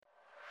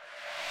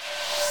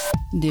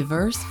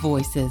Diverse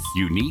voices.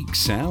 Unique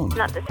sound.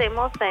 Not the same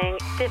old thing.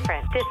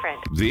 Different.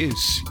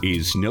 This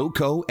is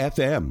NoCo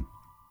FM.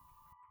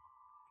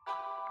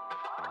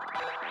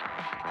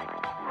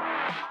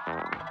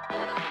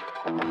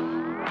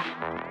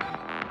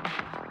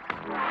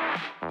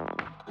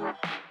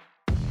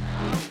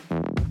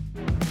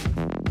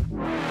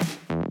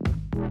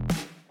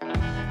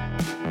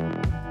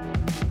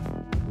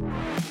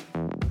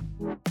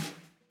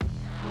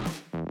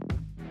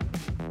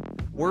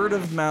 Word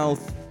of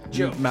mouth.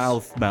 Jokes.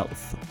 Mouth.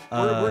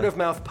 Word of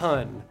mouth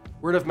pun.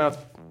 Word of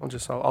mouth.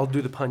 I'll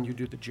do the pun. You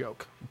do the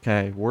joke.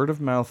 Okay. Word of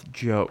mouth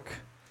joke.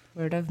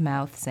 Word of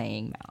mouth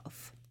saying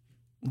mouth.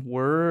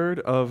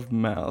 Word of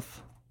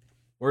mouth.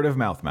 Word of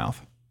mouth.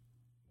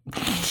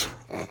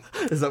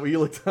 Is that what you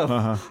looked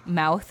up?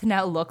 Mouth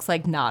now looks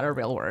like not a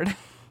real word.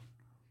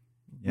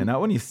 Yeah,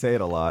 not when you say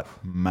it a lot.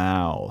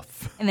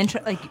 Mouth. And then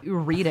you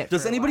read it.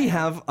 Does anybody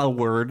have a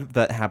word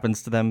that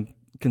happens to them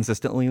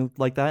consistently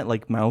like that,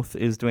 like mouth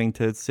is doing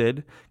to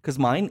Sid? Because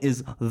mine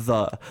is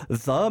the.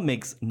 The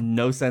makes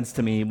no sense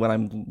to me when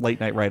I'm late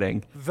night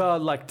writing. The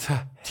like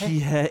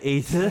Yeah.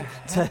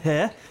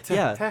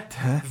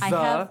 I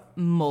have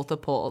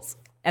multiples,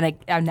 and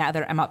I'm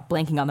not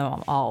blanking on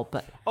them all,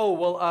 but Oh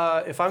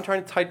well, if I'm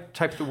trying to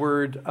type the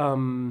word,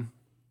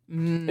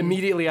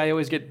 immediately I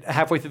always get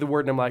halfway through the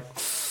word and I'm like,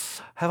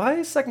 have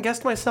I second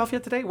guessed myself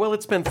yet today? Well,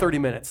 it's been 30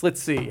 minutes.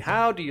 Let's see.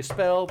 How do you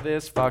spell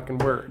this fucking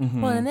word?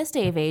 well, in this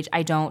day of age,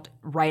 I don't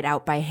write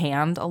out by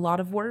hand a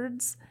lot of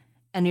words.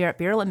 And you're at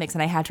Beer Olympics,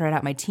 and I had to write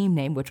out my team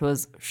name, which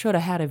was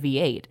shoulda had a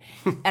V8,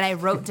 and I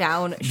wrote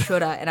down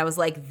shoulda, and I was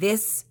like,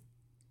 this.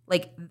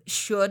 Like,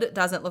 should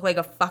doesn't look like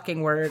a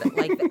fucking word.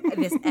 Like,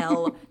 this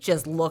L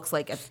just looks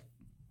like a...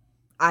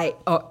 I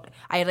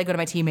had to go to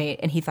my teammate,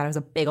 and he thought I was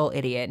a big old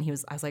idiot. And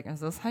I was like,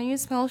 is this how you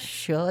spell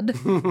should?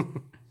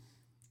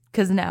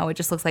 Because now it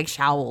just looks like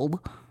showled.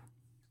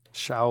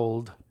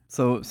 Showled.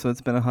 So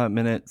it's been a hot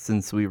minute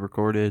since we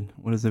recorded.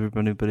 What has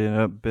everybody been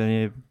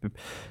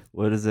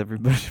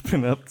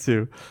up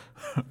to?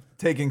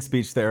 Taking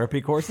speech therapy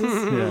courses?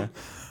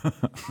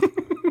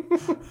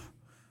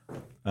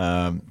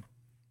 Yeah.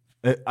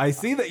 I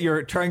see that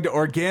you're trying to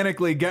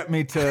organically get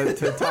me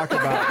to talk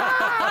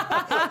about...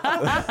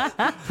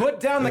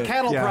 Put down the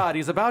cattle Yeah. prod.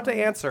 He's about to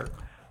answer.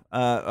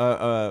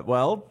 It's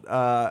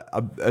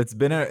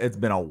been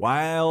a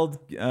wild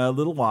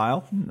little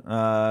while,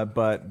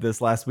 but this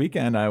last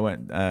weekend I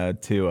went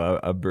to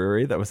a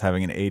brewery that was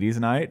having an 80s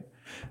night.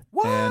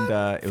 What? And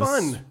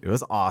it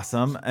was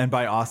awesome. And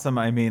by awesome,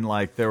 I mean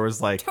like there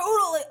was like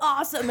Totally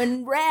awesome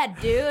and rad,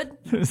 dude.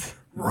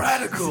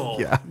 Radical.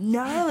 yeah.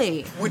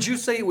 Gnarly. Would you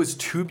say it was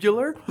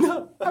tubular?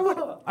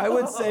 I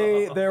would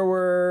say there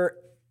were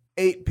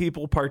 8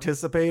 people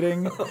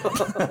participating, and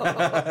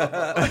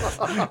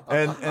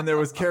there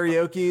was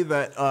karaoke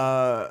that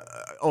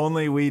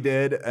only we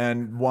did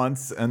and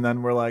once, and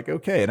then we're like,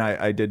 okay, and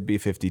I did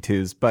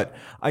B-52s, but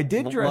I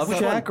did dress Love up.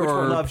 Shack Which or-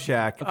 one? Love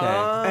Shack. Okay.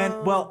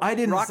 And well, I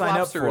didn't Rock sign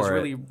Lobster up is for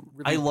really, it.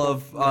 really I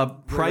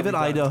love Private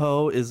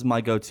Idaho is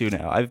my go-to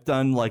now. I've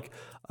done like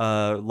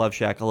Love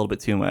Shack a little bit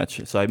too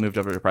much, so I moved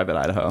over to Private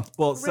Idaho.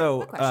 Well,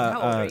 so Quick question.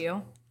 How old are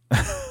you?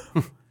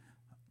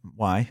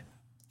 why?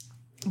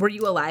 Were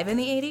you alive in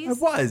the 80s? I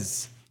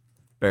was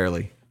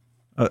barely.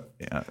 Yeah,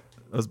 I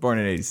was born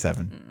in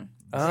 '87.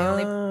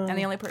 I'm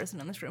the only person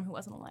in this room who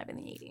wasn't alive in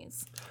the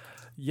 80s.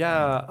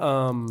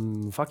 Yeah.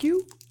 Fuck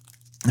you.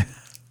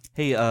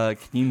 Hey, can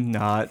you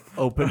not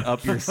open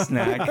up your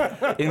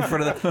snack in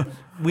front of the...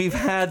 We've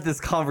had this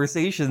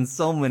conversation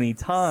so many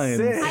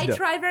times. I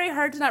tried very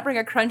hard to not bring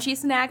a crunchy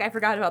snack. I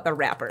forgot about the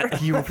wrapper.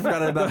 You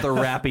forgot about the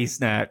Rappy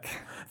snack.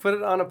 Put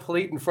it on a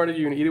plate in front of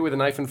you and eat it with a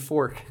knife and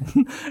fork.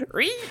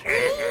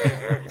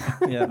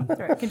 Yeah.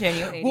 Sorry,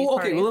 continue. 80s Well,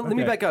 okay, party. well, let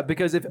me back up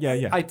because if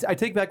Yeah. I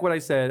take back what I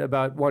said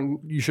about one,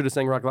 you should have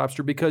sang Rock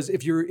Lobster, because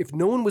if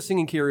no one was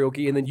singing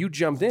karaoke and then you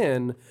jumped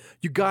in,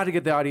 you got to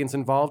get the audience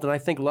involved, and I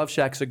think Love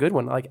Shack's a good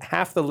one. Like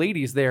half the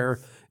ladies there,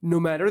 no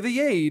matter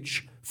the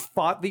age,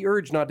 fought the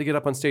urge not to get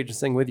up on stage and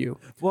sing with you.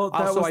 Well,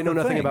 that also, was I know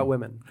the nothing thing. about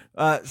women.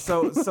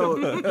 So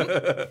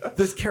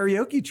this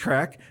karaoke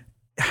track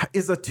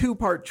is a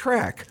 2-part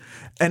track,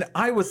 and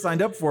I was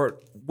signed up for it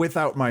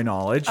without my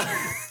knowledge.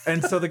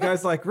 And so the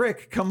guy's like,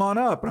 Rick, come on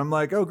up. And I'm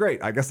like, oh,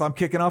 great. I guess I'm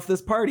kicking off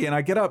this party. And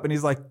I get up and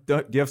he's like,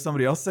 do you have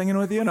somebody else singing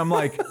with you? And I'm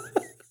like,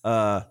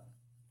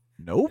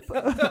 nope.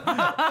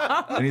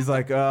 And he's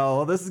like, oh,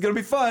 well, this is going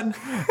to be fun.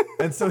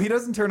 And so he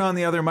doesn't turn on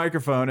the other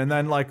microphone. And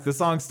then like the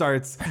song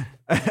starts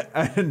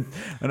and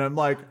I'm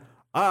like,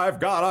 I've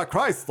got a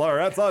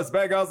Chrysler, it's as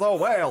big as a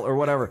whale, or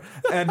whatever.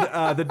 And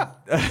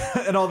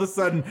and all of a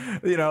sudden,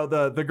 you know,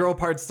 the girl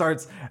part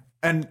starts,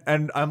 and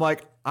I'm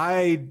like,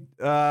 and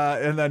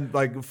then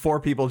like 4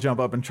 people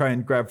jump up and try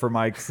and grab for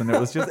mics, and it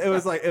was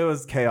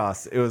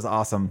chaos. It was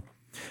awesome.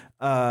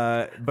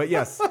 But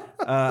yes,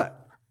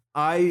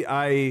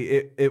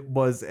 it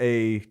was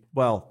it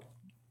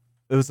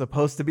was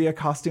supposed to be a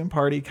costume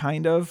party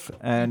kind of,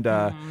 and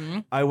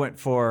I went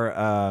for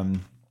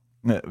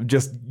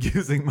just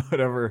using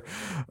whatever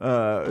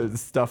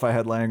stuff I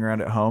had laying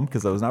around at home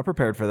because I was not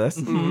prepared for this.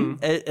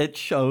 It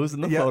shows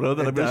in the photo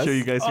that I'm going to show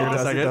you guys here in a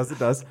second. It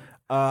does.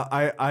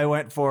 I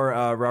went for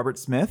Robert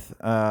Smith.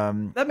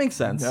 That makes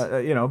sense.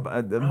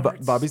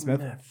 Bobby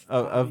Smith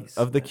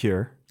of The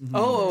Cure.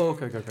 Oh,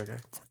 okay.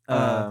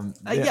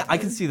 Yeah, I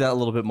can see that a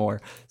little bit more.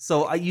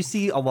 So you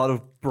see a lot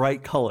of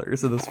bright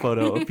colors in this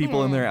photo of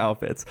people in their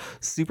outfits,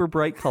 super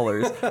bright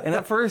colors. And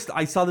at first,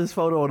 I saw this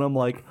photo and I'm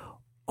like,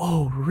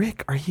 "Oh,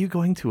 Rick, are you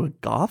going to a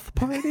goth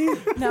party?"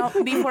 Now,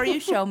 before you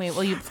show me,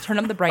 will you turn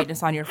up the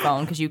brightness on your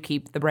phone because you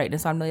keep the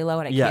brightness on really low,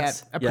 and I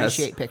Yes, can't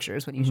appreciate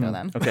pictures when you show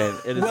them. Okay,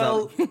 it is.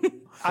 Well,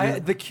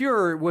 The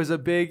Cure was a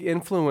big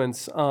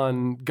influence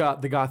on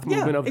the goth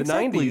movement of the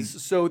exactly. 90s.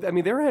 So, I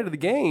mean, they were ahead of the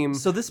game.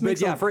 So this But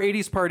makes yeah, a- for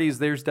 80s parties,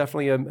 there's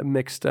definitely a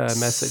mixed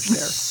message there.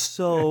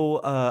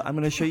 So I'm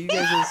going to show you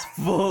guys this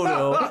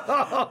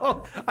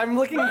photo. I'm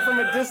looking from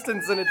a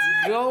distance and it's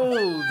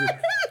gold.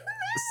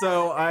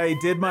 So I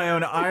did my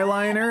own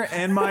eyeliner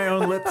and my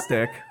own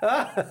lipstick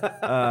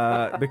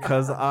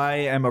because I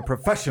am a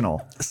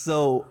professional.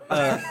 So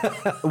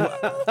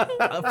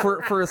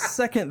for a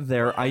second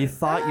there, I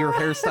thought your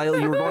hairstyle,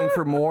 you were going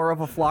for more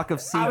of a flock of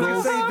I was seagulls.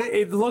 gonna say that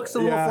it looks a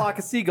little Yeah. flock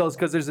of seagulls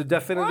because there's a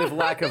definitive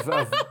lack of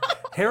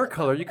hair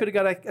color. You could have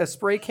got a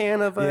spray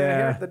can of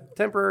the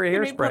temporary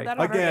Maybe put hairspray. that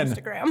on Again. our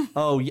Instagram.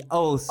 Oh, yeah.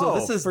 Oh, so Oh,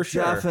 this is for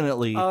sure.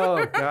 definitely,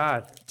 Oh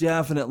God!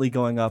 definitely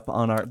going up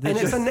on our. And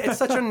it's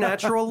such a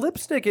natural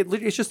lipstick.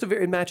 It's just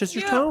it matches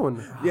your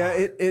tone. Yeah,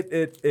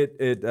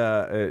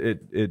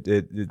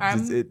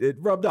 it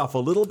rubbed off a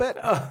little bit,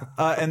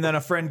 and then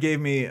a friend gave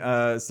me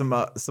some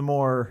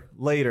more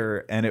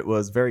later, and it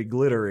was very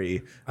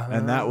glittery,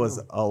 and that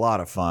was a lot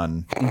of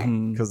fun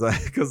because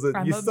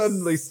you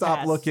suddenly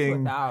stop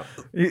looking.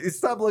 You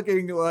stop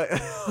looking like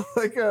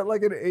like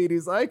an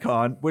 80s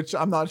icon, which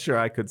I'm not sure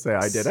I could say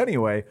I did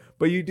anyway,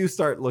 but you do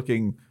start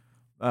looking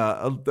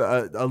a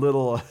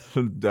little,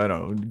 I don't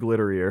know,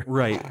 glitterier.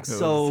 Right.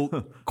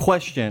 So,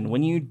 question: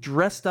 when you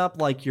dressed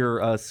up like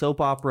your soap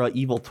opera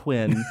evil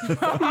twin,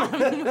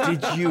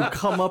 did you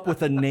come up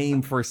with a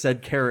name for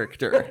said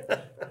character?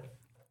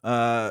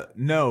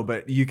 No,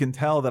 but you can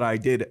tell that I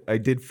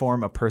did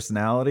form a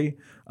personality.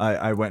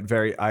 I went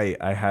very.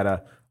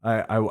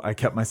 I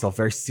kept myself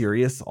very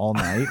serious all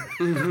night.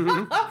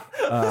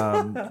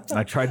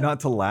 I tried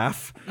not to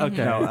laugh.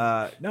 Okay.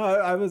 No,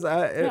 I was.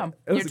 It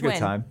Your was a twin, good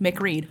time. Mick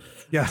Reed.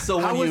 Yeah. So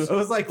when it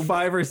was like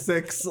 5 or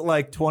 6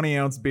 like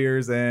 20-ounce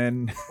beers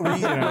in.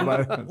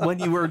 When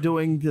you were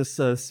doing this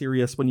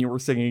serious, when you were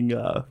singing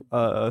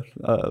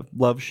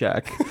Love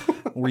Shack,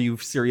 were you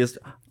serious?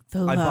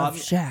 The Love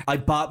Shack. I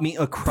bought me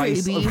a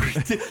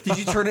Chrysler. Did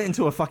you turn it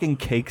into a fucking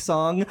cake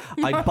song?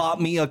 I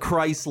bought me a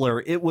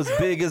Chrysler. It was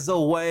big as a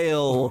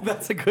whale.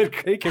 That's a good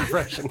cake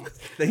impression.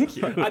 Thank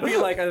you. I'd be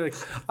like,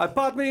 I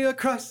bought me a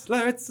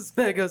Chrysler. It's as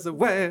big as a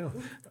whale.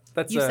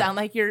 That's You sound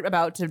like you're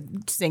about to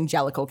sing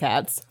Jellicle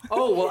Cats.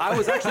 Oh, well, I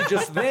was actually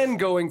just then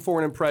going for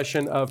an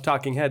impression of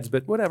Talking Heads,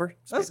 but whatever.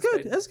 That's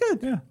good. That's good.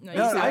 Yeah. No, you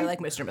sound like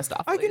Mr.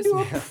 Mistopheles. I can do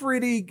a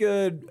pretty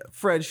good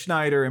Fred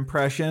Schneider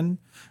impression.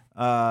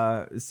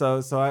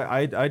 So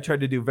I tried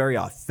to do very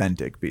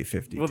authentic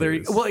B-52s.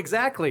 Well, well,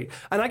 exactly.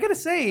 And I got to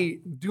say,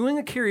 doing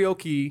a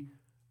karaoke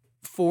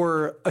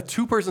for a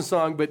 2-person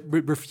song, but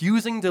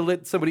refusing to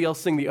let somebody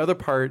else sing the other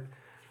part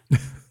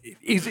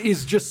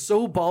is just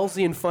so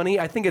ballsy and funny.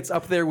 I think it's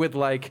up there with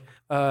like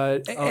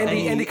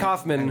Andy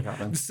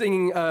Kaufman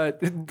singing,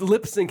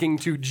 lip syncing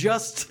to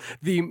just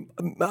the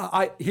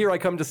 "Here I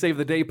Come to Save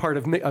the Day" part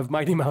of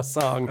Mighty Mouse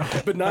song,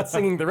 but not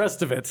singing the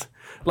rest of it.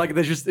 Like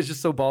it's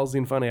just so ballsy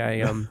and funny.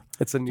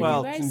 It's a new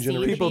Well, You guys see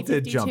generation. people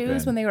did jump B-52s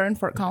in. when they were in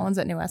Fort Collins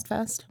at New West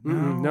Fest?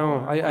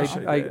 No,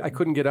 I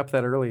couldn't get up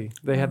that early.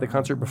 They had the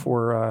concert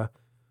before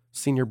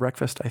senior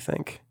breakfast, I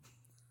think.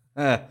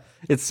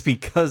 It's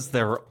because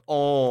they're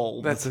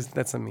old.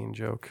 That's a mean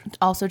joke.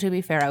 Also, to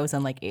be fair, I was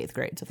in like 8th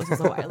grade, so this was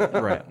a while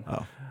ago. right.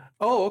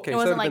 Oh, okay. It so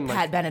wasn't it'd like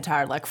been Pat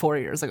Benatar like 4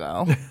 years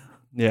ago.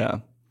 Yeah.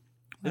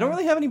 They don't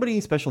really have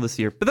anybody special this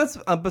year, but that's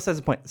besides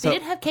the point. So They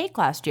did have cake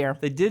last year.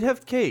 they did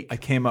have cake. I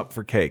came up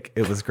for cake.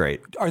 It was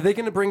great. Are they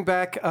going to bring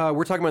back?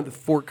 We're talking about the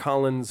Fort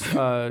Collins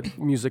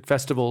music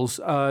festivals,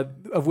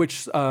 of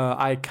which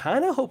I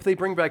kind of hope they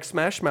bring back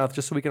Smash Mouth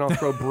just so we can all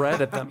throw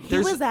bread at them. He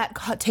was at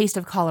Taste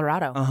of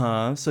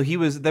Colorado. So he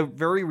was.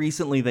 Very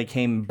recently they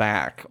came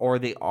back, or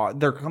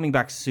they're coming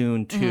back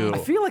soon too. I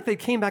feel like they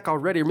came back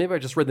already, or maybe I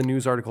just read the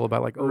news article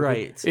about like,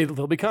 Right.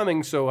 they'll be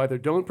coming. So either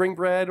don't bring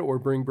bread or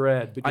bring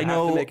bread, but you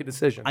have to make a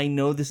decision. I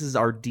know this is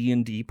our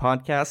D&D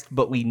podcast,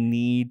 but we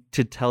need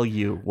to tell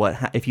you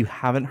if you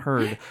haven't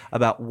heard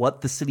about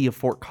what the city of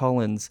Fort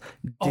Collins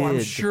did. Oh,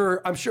 I'm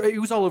sure it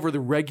was all over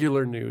the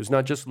regular news,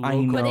 not just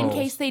local. But in No.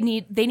 case they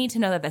need to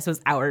know that this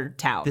was our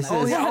town. This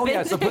That is-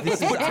 was- So put two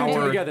and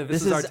two together.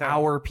 This is our town.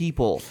 our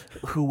people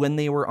who, when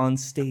they were on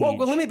stage. Well,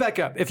 let me back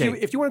up. If you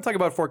want to talk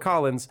about Fort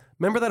Collins,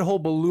 remember that whole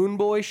Balloon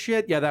Boy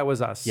shit? Yeah, that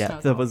was us. yeah,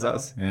 that was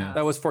us.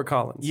 That was Fort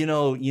Collins. You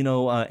know,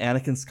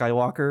 Anakin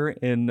Skywalker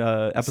in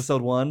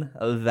episode 1,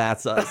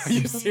 that's us. Are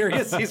you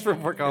serious? He's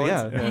from Fort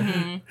Collins.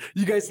 Yeah.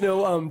 You guys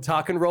know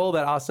Talk and Roll,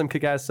 that awesome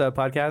kick-ass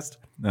podcast?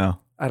 No.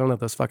 I don't know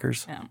those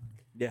fuckers.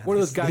 Yeah. One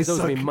of those guys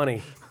owes me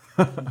money.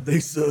 They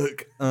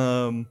suck.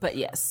 But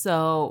yes,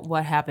 so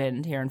what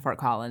happened here in Fort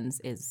Collins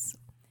is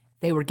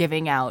they were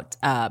giving out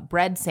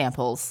bread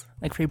samples,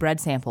 like free bread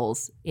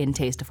samples in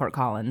Taste of Fort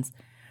Collins.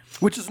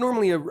 Which is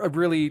normally a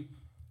really...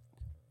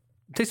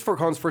 Taste of Fort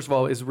Collins, first of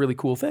all, is a really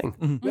cool thing.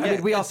 Mm-hmm. I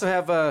mean, we also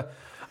have...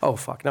 oh,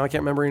 fuck. Now I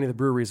can't remember any of the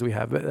breweries we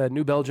have.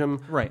 New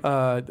Belgium. Right.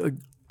 I Big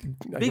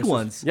guess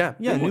ones. Yeah.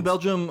 Yeah. big New ones.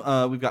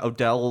 Belgium. We've got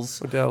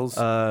Odell's.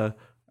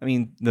 I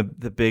mean, the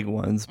big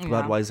ones,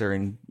 Budweiser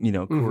and,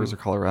 Coors or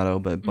Colorado,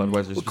 but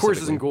Budweiser Well, Coors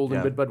is in specifically. Golden,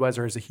 Yeah. but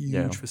Budweiser is a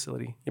huge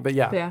facility. But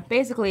yeah. Yeah,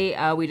 basically,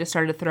 we just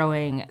started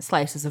throwing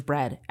slices of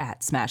bread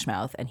at Smash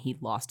Mouth, and he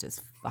lost his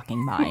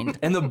fucking mind.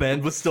 And the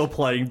band was still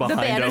playing The behind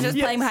him. band was just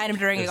playing behind him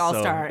during It was All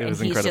Star, it and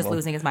was he's just incredible.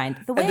 losing his mind.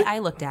 The way I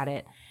looked at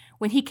it,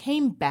 when he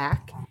came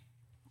back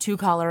to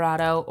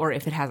Colorado, or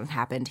if it hasn't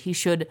happened, he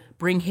should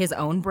bring his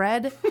own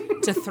bread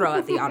to throw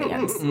at the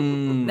audience.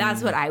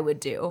 That's what I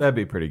would do. That'd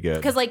be pretty good.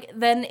 Because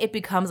then it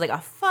becomes like a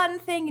fun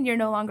thing, and you're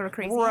no longer a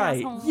crazy Right.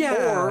 asshole.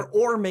 Yeah.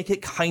 Or make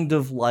it kind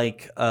of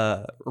like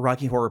a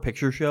Rocky Horror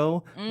Picture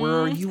Show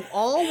where you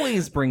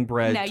always bring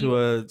bread Now to you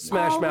a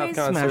Smash Mouth always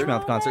concert. Smash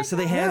Mouth concert. So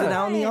they hand it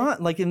out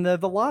in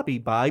the lobby.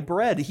 Buy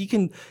bread. He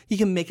can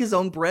make his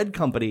own bread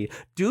company.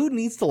 Dude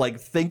needs to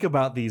think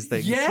think these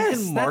things. Yes,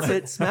 he can that's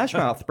market Smash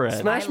Mouth bread.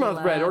 Smash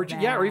Mouth bread, or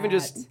love even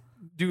just that.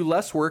 do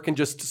less work and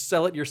just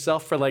sell it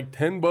yourself for like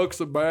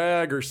 $10 a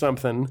bag or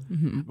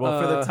something.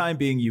 Well, for the time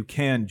being, you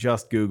can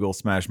just Google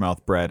Smash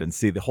Mouth bread and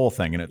see the whole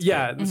thing, and it's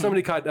Yeah,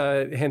 somebody caught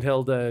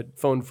handheld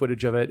phone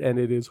footage of it, and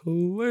it is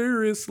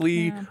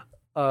hilariously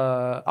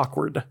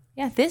awkward.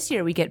 Yeah, this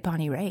year we get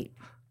Bonnie Raitt.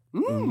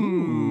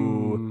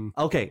 Ooh.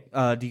 Okay.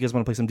 Do you guys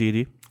want to play some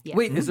D&D? Yeah.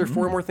 Wait, is there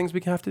 4 more things we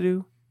have to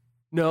do?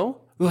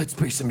 No? Let's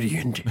play some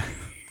D&D.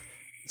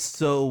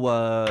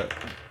 So,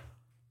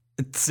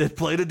 Sid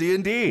played a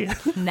D&D.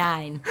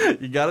 9.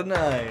 You got a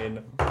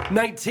 9.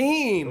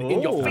 19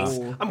 in your Oh. face.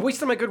 I'm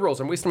wasting my good rolls.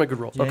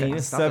 Okay. You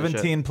stop that shit.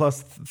 17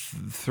 plus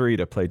 3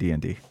 to play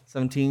D&D.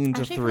 17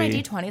 to Actually, 3. for my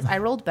D20s, I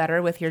rolled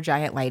better with your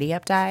giant lighty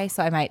up die,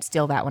 so I might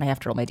steal that when I have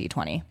to roll my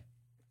D20.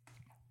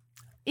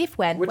 Which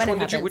when it one did you?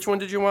 happens. Which one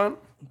did you want?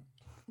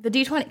 The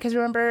D20, because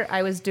remember,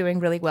 I was doing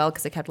really well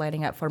because it kept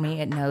lighting up for me.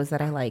 It knows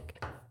that I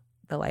like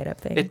the light up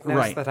thing. It knows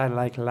Right. that I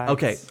like lights.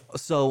 Okay,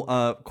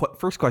 so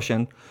first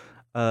question,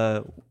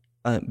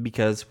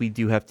 because we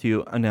do have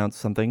to announce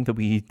something that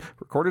we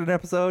recorded an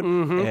episode.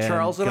 And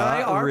Charles and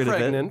I got are rid of it.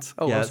 pregnant.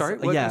 Oh, I'm yes, sorry.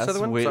 What- yes, what's the other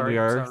one? we Sorry,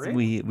 are. sorry.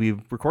 We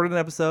recorded an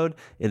episode.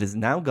 It is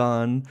now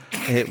gone.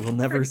 It will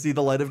never see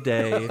the light of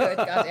day.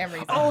 Goddamn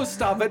reason. Oh,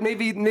 stop it.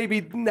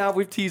 Maybe now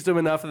we've teased them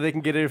enough that they can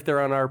get it if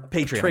they're on our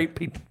Patreon.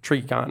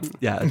 Patreon.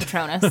 Yeah,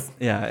 Patronus.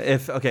 yeah.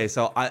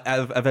 So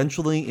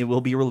eventually it will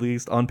be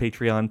released on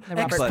Patreon. The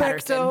Robert But-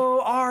 Patterson.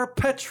 Expecto our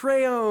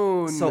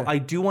Patreon. So I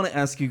do want to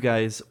ask you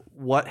guys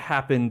what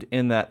happened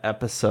in that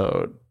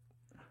episode.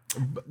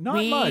 Not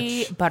We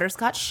much.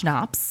 butterscotch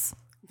schnapps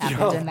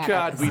happened Oh in that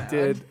God, we episode.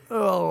 did.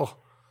 Oh.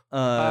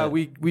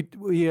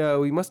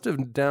 We must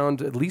have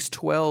downed at least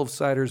 12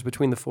 ciders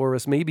between the four of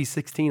us, maybe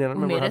 16. I don't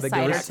We remember made how a big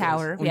cider those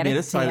tower. We We had made a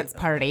a cider- dance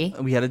party.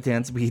 We had a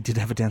dance. We did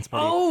have a dance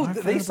party. Oh,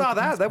 they saw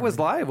that. That was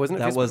live, wasn't it?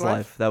 that Facebook was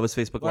live. That was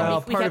Facebook Well,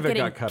 Live. We part kept of it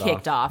getting got cut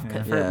kicked off,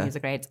 for Yeah.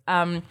 music rights.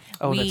 that's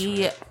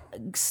We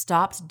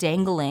stopped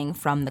dangling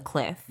from the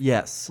cliff.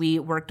 Yes, We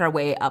worked our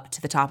way up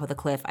to the top of the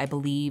cliff, I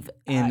believe.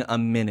 in a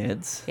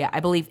minute. Yeah, I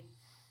believe.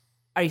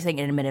 Are you saying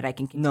in a minute I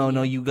can continue?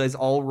 No, you guys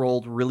all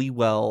rolled really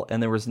well,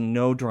 and there was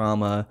no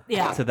drama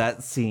Yeah. to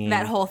that scene.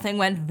 That whole thing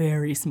went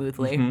very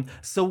smoothly.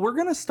 So we're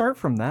gonna start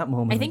from that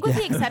moment. I think with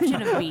the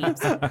exception of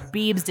Beebs.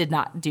 Beebs did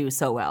not do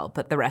so well,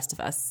 but the rest of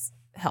us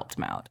helped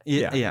him out.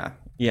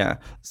 Yeah.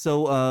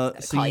 So,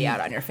 Call you out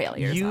on your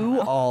failures.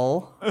 You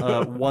all,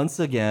 once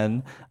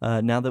again,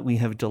 now that we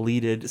have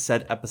deleted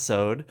said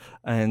episode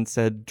and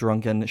said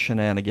drunken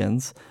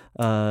shenanigans,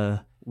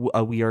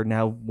 we are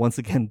now once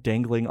again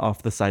dangling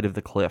off the side of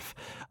the cliff.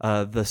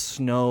 The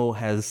snow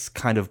has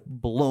kind of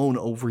blown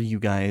over you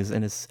guys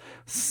and is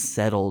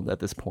settled at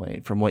this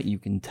point, from what you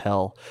can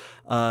tell.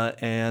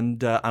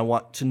 And I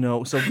want to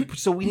know.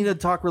 So we need to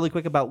talk really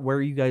quick about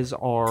where you guys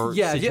are.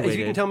 Yeah, situated. if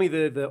you can tell me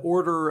the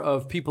order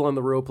of people on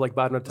the rope, like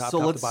bottom to top, So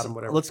top to bottom,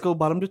 whatever. let's go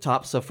bottom to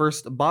top. So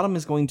first, bottom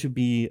is going to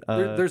be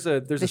There's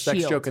a sex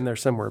shield. joke in there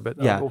somewhere,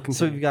 but yeah. we'll So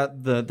continue. you've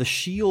got the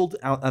shield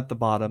out at the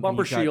bottom, and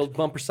Bumper you've got- shield,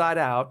 bumper side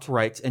out.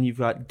 right? And you've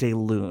got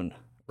Dayloon,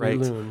 right?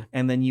 Dayloon.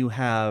 And then you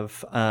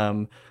have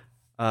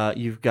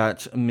you've got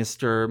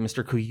Mr.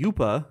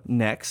 Kuyupa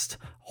next,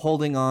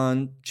 holding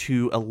on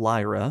to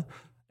Elira,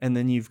 and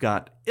then you've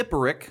got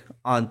Iperic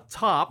on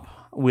top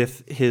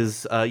with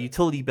his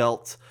utility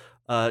belt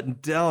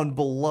down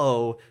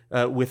below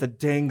with a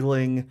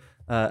dangling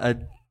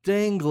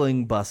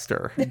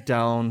buster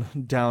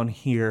down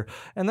here,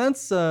 and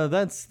that's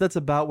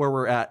about where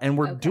we're at, and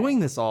we're doing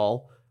this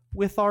all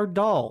with our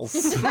dolls.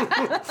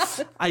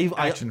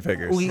 Action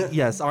figures.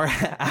 Yes, our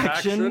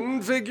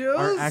action figures.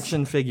 Our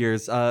action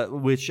figures,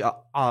 which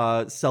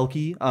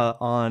Selkie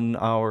on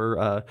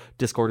our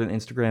Discord and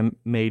Instagram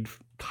made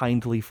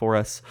kindly for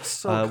us.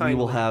 So we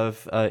will kindly.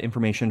 have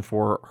information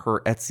for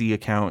her Etsy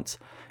account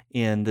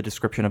in the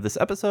description of this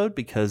episode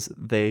because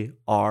they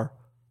are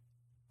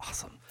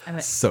awesome.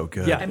 So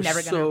good. Yeah. I'm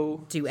never So-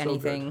 gonna do so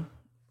anything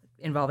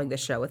involving this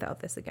show without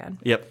this again.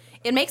 Yep.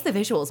 It makes the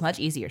visuals much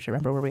easier to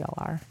remember where we all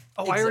are.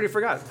 Oh, I already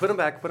forgot. Put them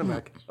back.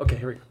 Okay,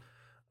 here we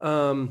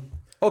go.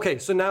 Okay,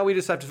 so now we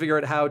just have to figure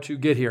out how to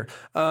get here.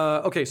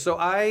 Okay, so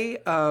I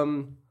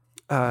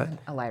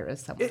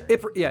Elira's somewhere.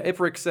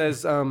 Iprik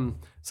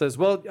says,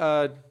 well,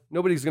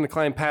 nobody's going to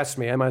climb past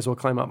me. I might as well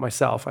climb up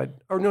myself.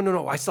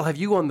 No. I still have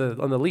you on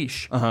the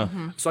leash.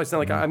 So I sound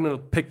like I'm going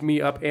to pick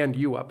me up and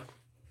you up.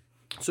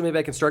 So maybe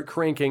I can start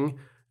cranking,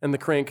 and the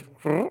crank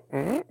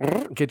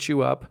gets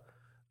you up.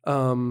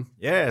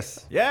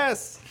 Yes.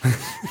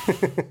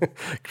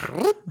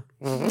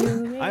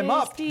 I'm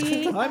up.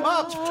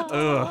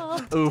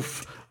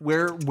 Oof.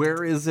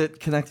 Where is it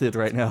connected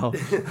right now?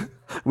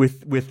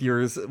 with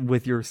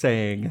your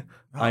saying,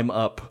 I'm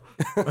up.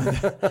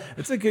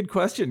 It's a good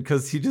question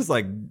because he just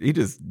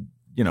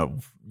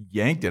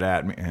yanked it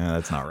at me.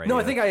 That's not right. No, I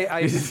yet. think no.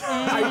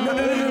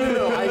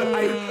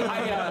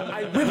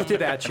 I whipped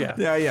it at you.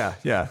 Yeah.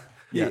 Yes.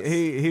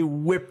 He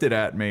whipped it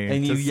at me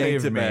And to you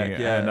yanked save it me, back,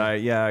 yeah. and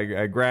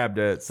I grabbed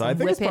it. So I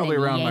think it's Whipping probably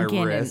and around my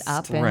yanking wrist. and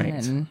upping Right.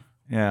 and-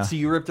 Yeah, So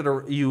you ripped it.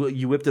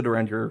 You whipped it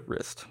around your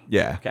wrist.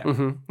 yeah.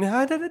 Okay.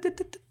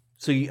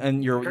 So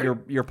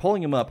you're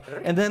pulling him up,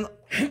 and then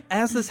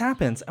as this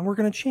happens, and we're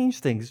going to change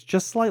things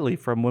just slightly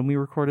from when we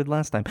recorded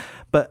last time.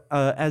 But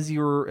as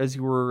you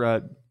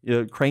were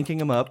cranking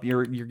him up,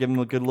 you're giving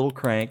him a good little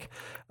crank.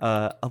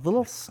 A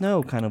little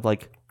snow kind of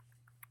like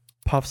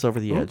puffs over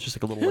the edge,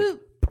 just like a little,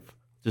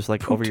 just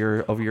like over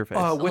your face.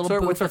 What's little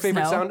our boof of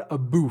favorite snow. sound? A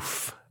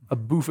boof. A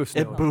boof of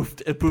snow. It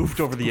boofed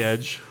over the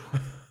edge.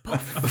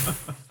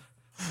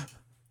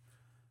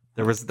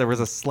 There was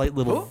a slight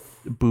little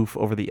boof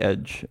over the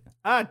edge.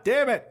 Ah,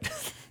 damn it!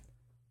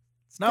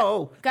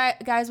 Snow.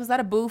 Guys, was that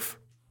a boof?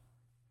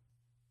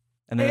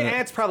 And then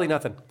It's probably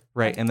nothing.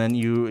 right, and then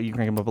you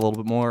crank him up a little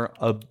bit more.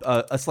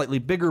 A slightly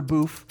bigger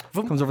boof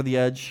comes over the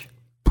edge.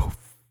 Poof.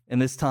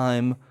 And this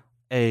time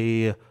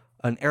an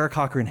Eric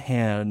Cochran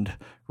hand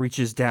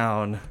reaches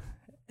down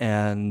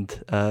and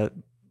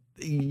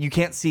you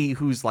can't see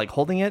who's like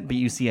holding it, but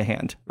you see a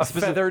hand. A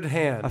feathered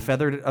hand. A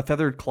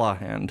feathered claw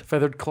hand.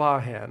 Feathered claw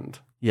hand.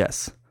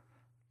 Yes.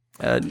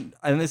 And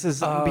this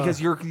is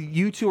because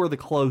you two are the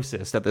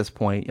closest at this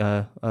point,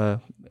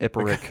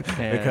 Iperic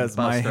and Because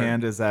my Buster.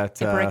 hand is at.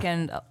 Iperic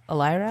and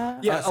Elira?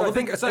 Yeah, so I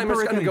think so I'm just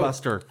Iperic gonna and go.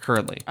 Buster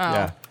currently.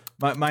 Yeah.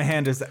 My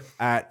hand is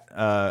at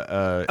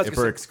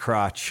Iperic's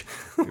crotch,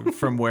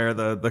 from where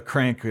the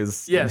crank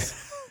is.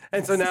 Yes.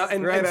 And so now,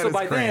 and, Right and at so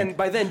his crank.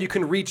 by then you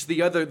can reach the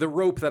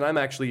rope that I'm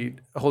actually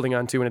holding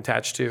onto and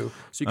attached to.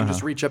 So you can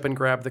just reach up and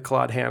grab the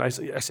clawed hand. I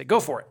say, go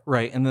for it.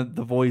 Right, and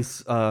the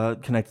voice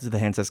connected to the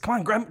hand says, "Come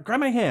on, grab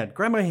my hand,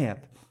 grab my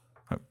hand."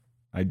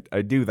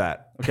 I do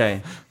that.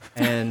 Okay,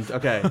 and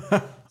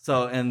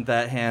so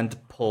that hand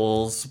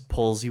pulls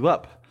you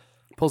up.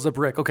 Pulls up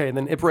Rick. Okay, and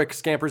then Iperic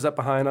scampers up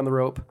behind on the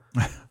rope.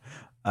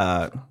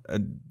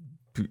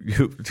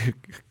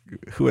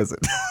 Who is it?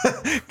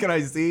 Can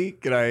I see?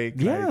 Can I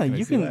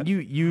You see can. that?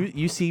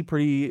 You see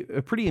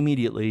pretty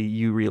immediately.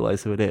 You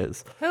realize who it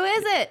is. Who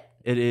is it?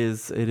 It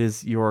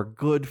is your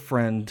good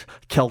friend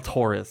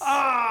Keltoris.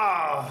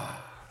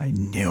 I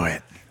knew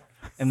it.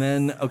 And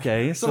then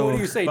So what do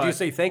you say? Do you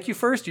say thank you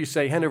first? Do you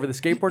say hand over the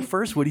skateboard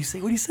first? What do you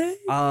say?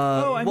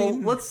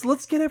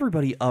 Let's get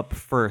everybody up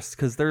first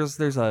because there's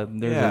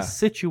a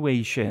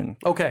situation.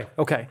 Okay.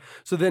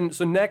 So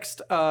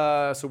next,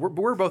 so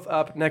we're both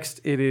up.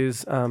 Next, it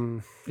is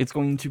It's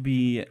going to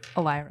be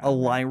Elira.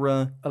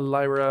 Elira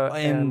Elira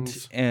and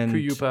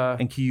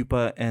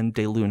Kuyupa and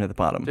Daylune at the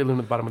bottom. Daylune at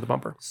the bottom of the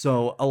bumper.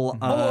 So Whoa.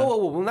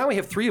 Well, now we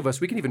have three of us.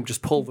 We can even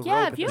just pull the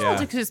Yeah, rope. if you want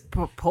to just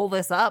pull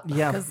this up.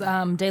 Yeah. Because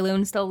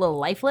Daylune's still a little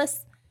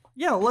lifeless.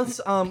 yeah, let's.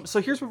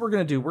 So here's what we're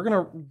gonna do. We're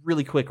gonna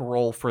really quick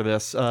roll for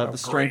this. The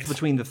strength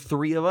between the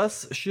three of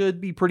us should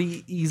be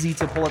pretty easy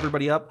to pull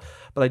everybody up,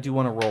 but I do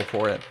want to roll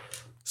for it.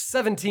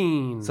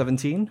 17.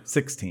 17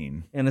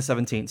 16. and a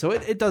 17. So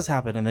it does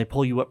happen, and they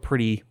pull you up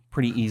pretty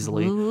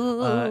easily.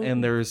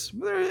 And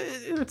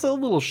it's a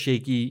little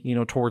shaky,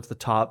 towards the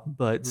top,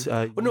 but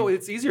Oh, no,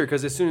 it's easier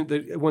because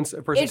once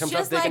a person It's comes up,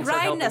 just they can like start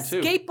riding a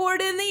helping too.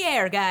 skateboard in the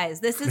air, guys.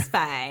 This is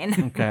fine.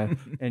 okay.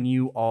 And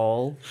you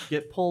all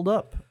get pulled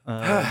up.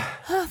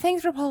 Oh,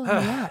 thanks for pulling me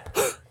up.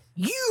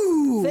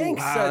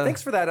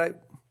 Thanks for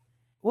that.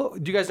 Well,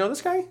 do you guys know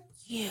this guy?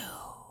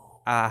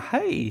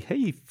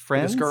 Hey,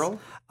 friends. This girl?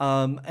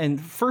 And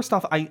first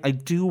off, I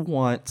do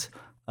want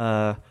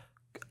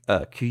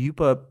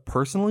Kuyupa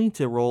personally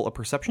to roll a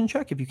perception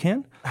check if you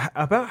can.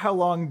 About how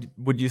long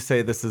would you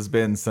say this has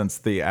been since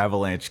the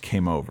avalanche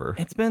came over?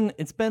 It's been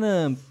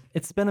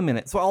a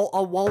minute. So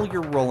I'll while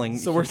you're rolling.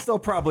 So we're still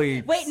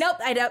probably. Wait, nope.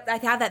 I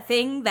have that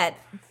thing that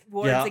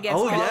words Yeah. against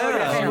Oh, your yeah.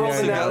 favorite You rolled So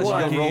a you nat got-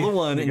 one. you roll the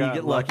one and you got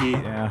get lucky.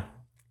 Yeah.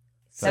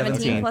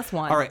 17 plus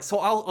 1. All right, so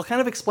I'll kind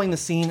of explain the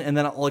scene and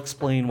then I'll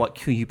explain what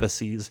Kuyupa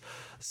sees.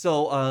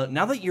 So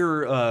now that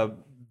you're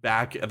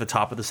back at the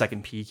top of the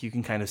second peak, you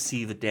can kind of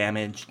see the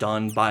damage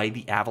done by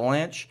the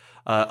avalanche.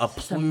 A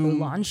Some plume,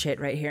 Mulan shit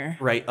right here.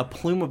 right? A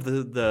plume of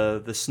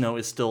the snow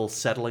is still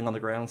settling on the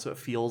ground, so it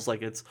feels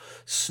like it's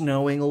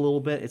snowing a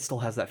little bit. It still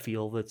has that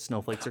feel that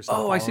snowflakes are. Still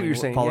Oh, I see what you're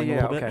saying. falling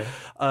Yeah, a little yeah,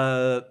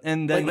 bit.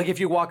 And then Like if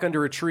you walk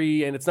under a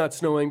tree and it's not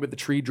snowing, but the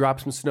tree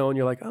drops some snow, and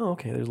you're like, oh,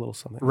 okay, there's a little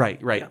something.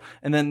 Right.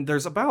 And then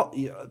there's about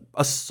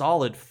a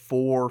solid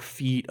 4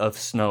 feet of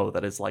snow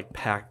that is like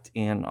packed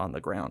in on the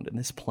ground in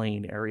this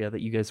plain area that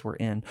you guys were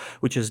in,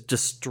 which has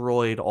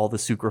destroyed all the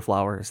sucre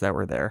flowers that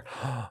were there.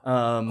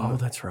 Oh,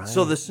 that's right.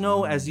 So the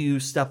snow, as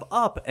you step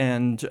up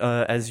and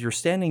as you're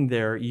standing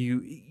there,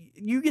 you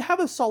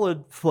have a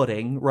solid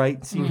footing,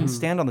 right? So you can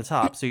stand on the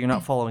top, so you're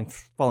not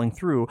falling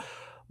through.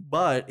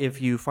 But if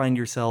you find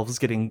yourselves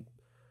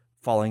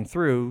falling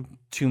through,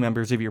 2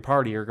 members of your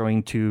party are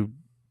going to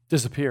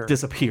disappear.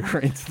 disappear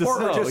into the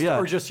or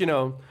snow. just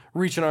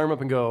reach an arm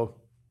up and go,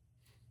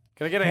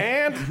 can I get a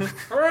hand?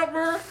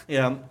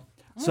 Yeah.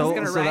 So, He's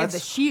gonna so ride that's the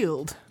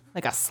shield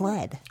like a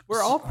sled.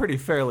 We're all pretty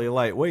fairly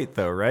lightweight,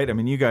 though, right? I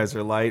mean, you guys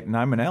are light, and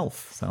I'm an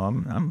elf, so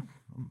I'm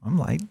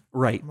light.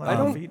 right. I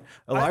don't.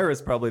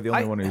 Elira's probably the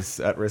only one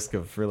who's at risk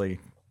of really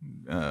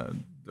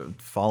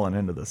falling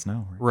into the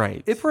snow.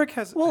 Right? Right. Iperic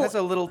has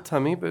a little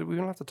tummy, but we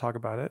don't have to talk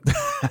about it.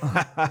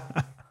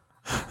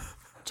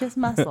 Just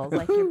muscles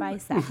like your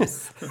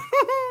biceps.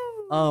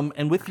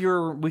 And with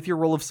your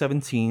roll of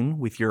 17,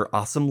 with your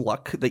awesome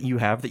luck that you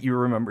have that you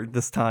remembered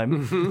this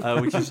time,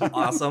 which is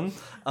awesome,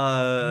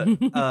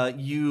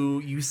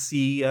 you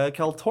see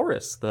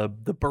Keltoris, the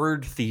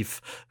bird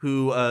thief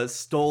who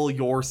stole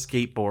your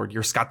skateboard,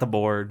 your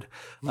skateboard.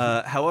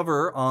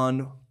 However,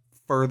 on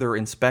further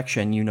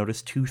inspection, you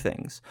notice 2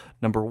 things.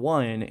 Number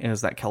 1 is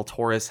that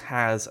Keltoris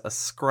has a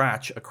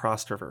scratch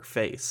across her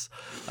face.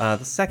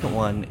 The second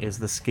one is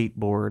the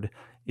skateboard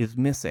is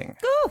missing.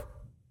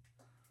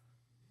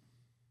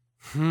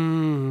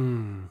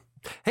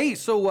 Hey,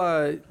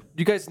 so do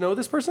you guys know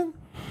this person?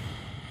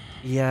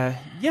 Yeah,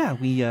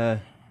 we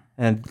and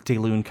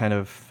Dayloon kind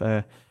of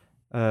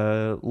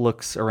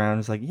looks around and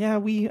is like, yeah,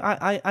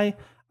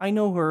 I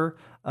know her.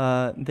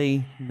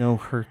 They know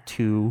her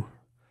too.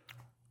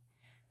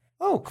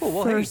 Oh, cool.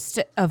 Well, First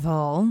of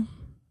all,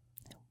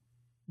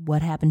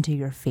 what happened to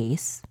your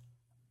face?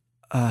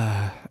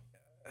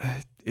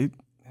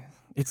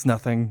 It's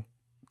nothing.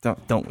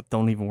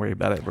 Don't even worry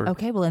about it.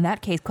 Okay, well, in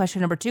that case,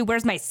 question number 2,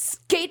 where's my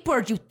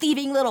skateboard, you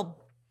thieving little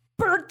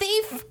bird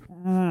thief?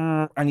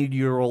 I need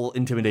you to roll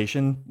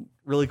intimidation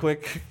really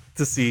quick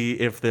to see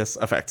if this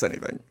affects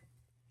anything.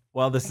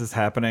 While this is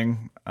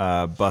happening,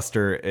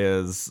 Buster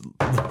is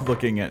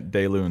looking at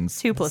Dayloon's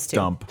 2 plus 2.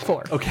 stump.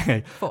 4.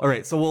 Okay. All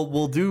right. So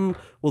we'll do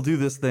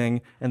this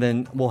thing, and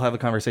then we'll have a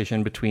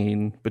conversation between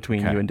you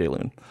and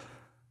Dayloon.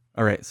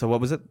 All right. So what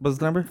was it? What was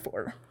the number?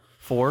 4.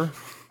 4.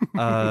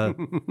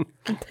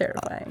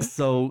 Terrifying.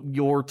 So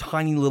your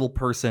tiny little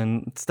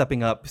person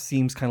stepping up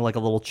seems kind of like a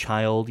little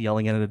child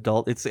yelling at an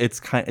adult. It's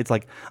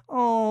like,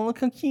 oh, look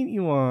how cute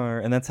you are,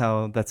 and that's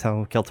how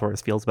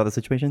Keltoris feels about the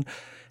situation.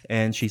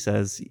 And she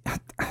says,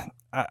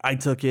 I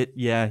took it.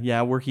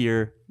 Yeah, we're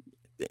here.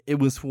 It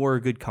was for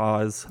a good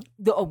cause.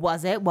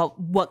 Was it?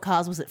 What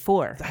cause was it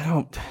for? I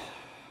don't.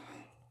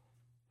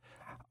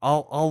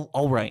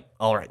 All right.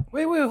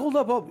 wait, hold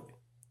up. Oh,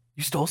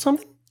 you stole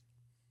something?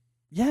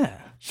 Yeah.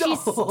 She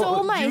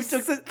stole my you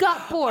took the-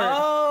 skateboard.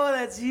 Oh,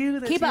 that's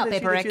you. Keep up,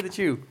 Iperic. That's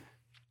you.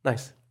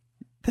 Nice.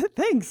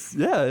 Thanks.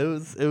 Yeah, it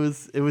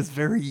was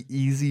very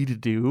easy to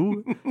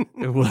do.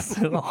 It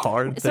wasn't a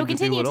hard So thing to do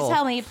continue at to all.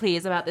 tell me,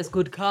 please, about this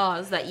good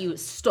cause that you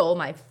stole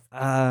my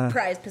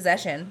prized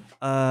possession.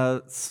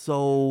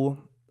 So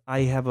I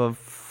have a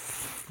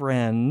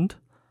friend,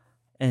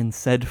 and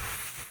said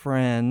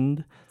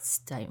friend.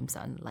 Seems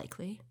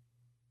unlikely.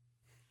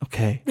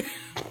 Okay.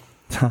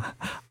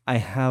 I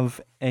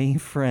have a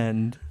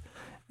friend,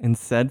 and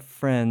said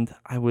friend,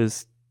 I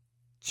was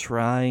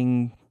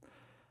trying.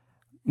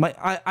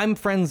 I'm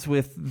friends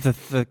with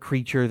the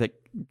creature that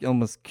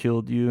almost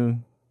killed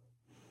you.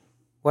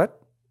 What?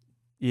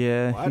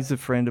 Yeah, he's a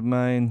friend of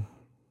mine.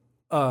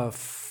 A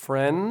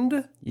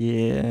friend?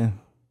 Yeah,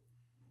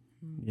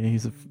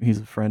 he's a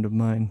friend of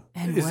mine.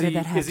 And what did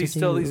that have to do?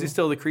 Is he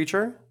still the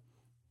creature?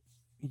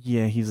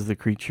 Yeah, he's the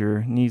creature.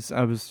 And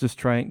I was just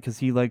trying, because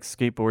he likes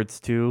skateboards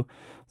too.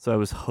 So I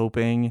was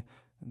hoping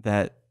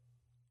that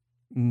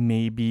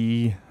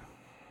maybe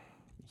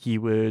he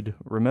would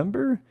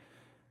remember.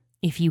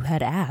 If you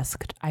had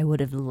asked, I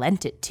would have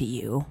lent it to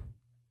you.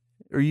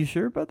 Are you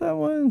sure about that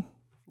one?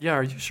 Yeah,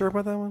 are you sure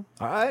about that one?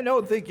 I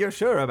don't think you're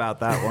sure about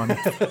that one.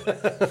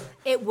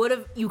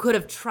 You could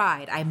have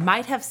tried. I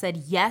might have said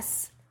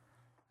yes,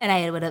 and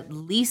I would have at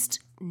least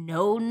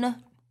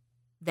known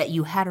that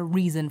you had a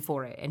reason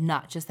for it, and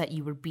not just that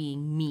you were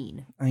being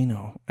mean. I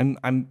know.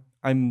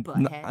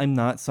 Butthead. I'm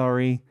not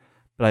sorry,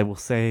 but I will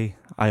say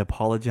I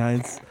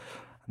apologize.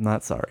 I'm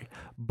not sorry,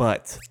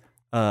 but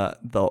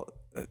the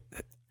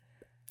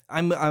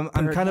I'm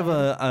kind of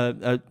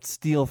a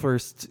steal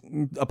first,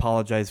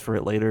 apologize for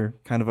it later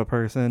kind of a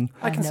person.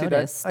 I can see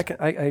noticed. that.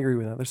 I agree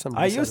with that. There's something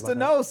I used to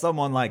know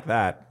someone like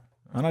that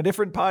on a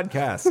different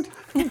podcast.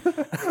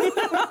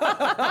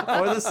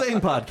 Or the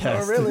same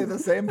podcast. Oh, really? The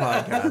same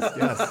podcast?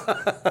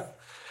 Yes.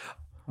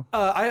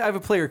 I have a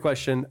player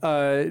question.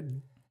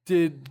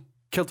 Did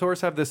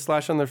Kaltoris have this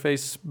slash on their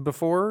face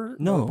before?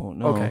 No.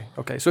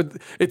 Okay. So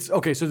it's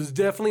okay. So there's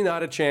definitely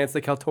not a chance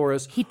that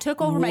Kaltoris He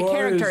took over my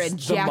character was and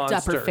the jacked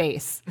up her monster.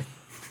 face.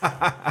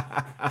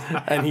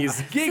 and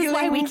he's giggling. This is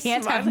why we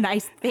can't have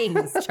nice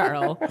things,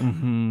 Charles.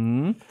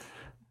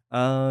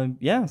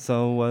 Yeah.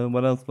 So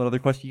what else? What other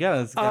question you got?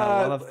 It's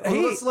got a lot of,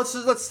 hey-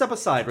 let's step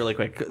aside really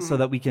quick so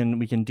that we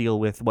can deal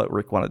with what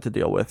Rick wanted to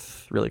deal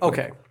with really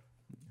quick.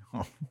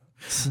 Okay.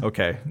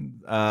 Okay.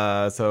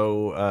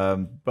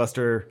 So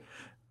Buster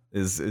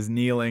is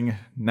kneeling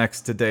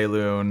next to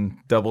Dayloon,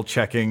 double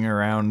checking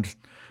around,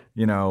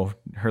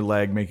 her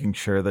leg, making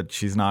sure that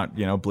she's not,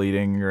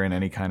 bleeding or in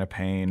any kind of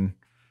pain.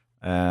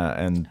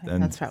 And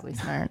That's probably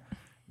smart.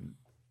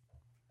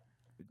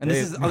 And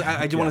this is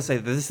I do want to say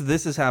that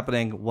this is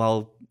happening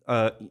while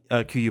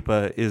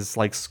Kuyupa is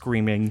like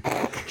screaming,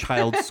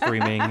 child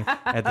screaming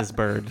at this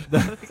bird.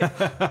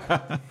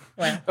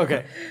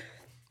 Okay.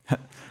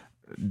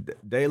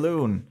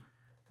 Dayloon,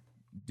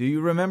 do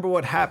you remember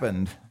what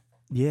happened?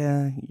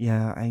 Yeah,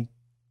 I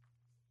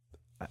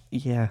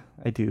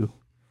do.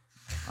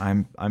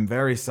 I'm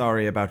very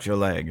sorry about your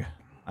leg.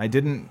 I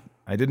didn't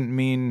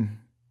mean.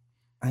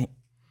 I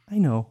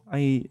know.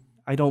 I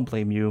don't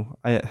blame you.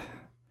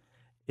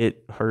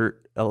 It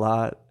hurt a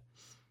lot.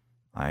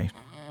 I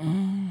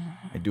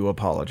do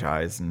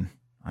apologize, and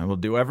I will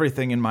do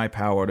everything in my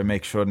power to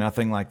make sure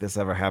nothing like this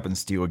ever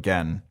happens to you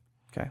again.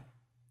 Okay.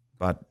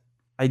 But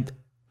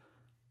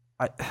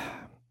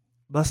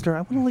Buster,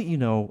 I want to let you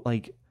know,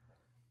 like,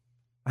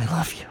 I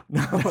love you.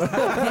 This is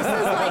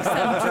like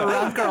some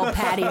drunk girl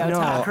patio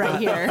talk right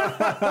here.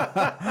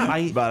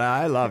 But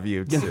I love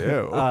you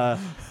too.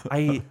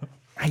 I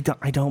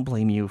don't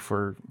blame you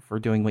for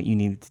doing what you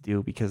needed to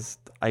do because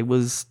I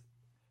was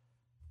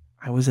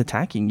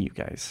attacking you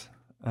guys.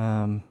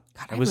 God,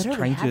 I was literally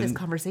trying had to this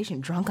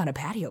conversation drunk on a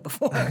patio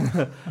before.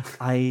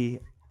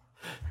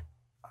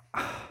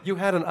 You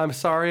had an "I'm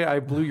sorry, I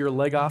blew your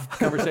leg off"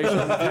 conversation.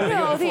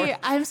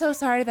 I'm so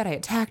sorry that I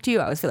attacked you.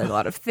 I was feeling a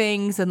lot of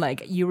things and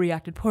like you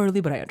reacted poorly,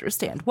 but I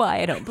understand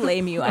why. I don't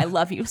blame you. I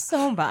love you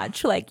so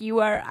much. Like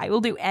I will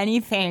do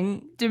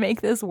anything to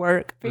make this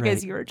work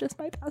because you're just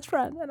my best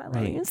friend and I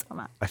love you so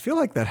much. I feel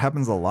like that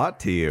happens a lot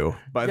to you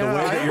by the way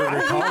that you're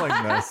recalling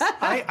this.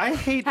 I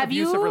hate Have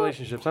abusive you-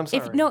 relationships. I'm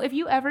sorry. If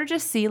you ever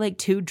just see like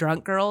two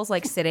drunk girls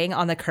like sitting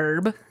on the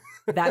curb,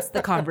 that's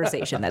the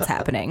conversation that's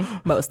happening,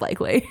 most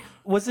likely.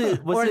 Was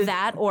it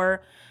No,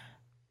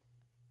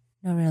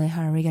 really,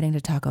 how are we getting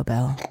to Taco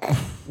Bell?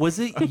 Was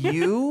it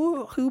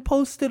you who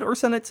posted or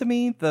sent it to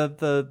me?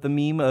 The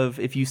meme of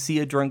if you see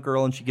a drunk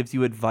girl and she gives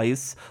you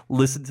advice,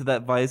 listen to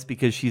that advice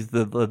because she's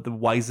the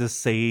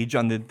wisest sage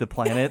on the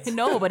planet.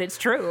 No, but it's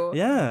true.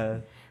 Yeah.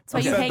 That's why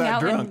you hang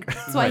out.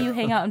 That's why you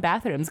hang out in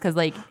bathrooms because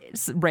like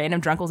random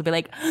drunkles will be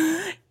like,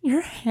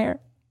 "Your hair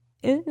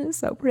is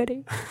so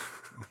pretty."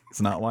 It's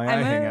not why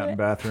I hang out in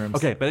bathrooms.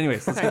 Okay, but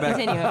anyways, let's go back.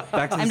 Continue.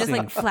 Back to the I'm just scene.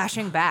 like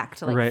flashing back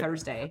to like Right.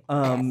 Thursday.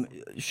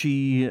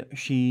 She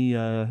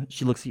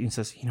looks at you and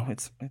says,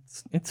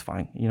 it's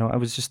fine. I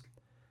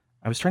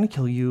was trying to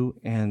kill you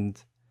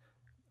and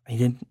I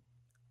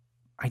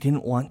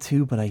didn't want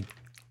to, but I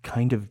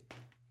kind of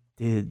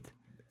did.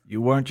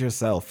 You weren't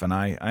yourself, and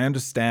I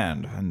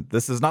understand. And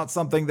this is not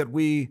something that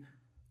we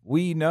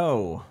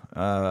know.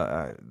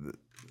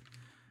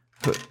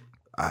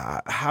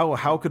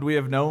 How could we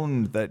have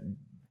known that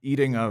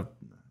eating a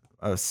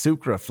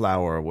sucra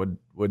flower would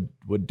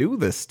do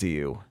this to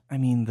you? I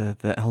mean,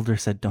 the elder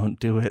said don't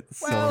do it.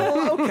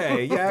 So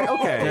Okay, yeah,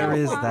 okay. there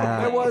is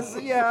that. There was,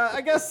 yeah.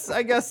 I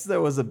guess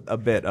there was a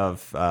bit of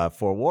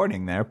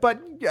forewarning there,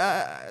 but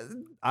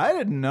I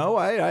didn't know.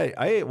 I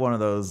ate one of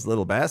those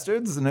little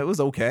bastards, and it was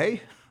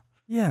okay.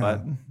 Yeah.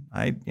 But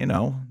I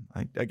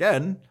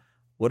again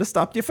would have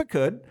stopped you if I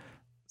could.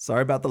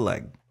 Sorry about the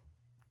leg.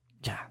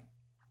 Yeah.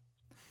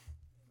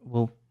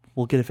 We'll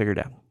get it figured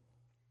out.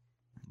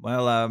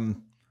 Well,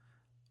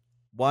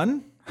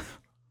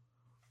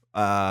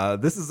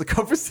 this is a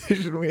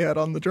conversation we had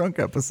on the drunk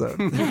episode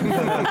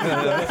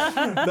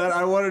that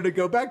I wanted to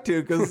go back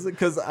to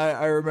because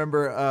I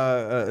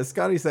remember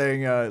Scotty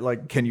saying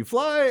like, "Can you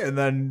fly?" and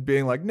then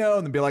being like, "No,"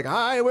 and then be like,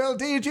 "I will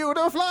teach you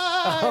to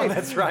fly." Oh,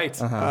 that's right.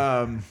 See,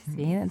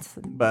 that's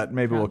But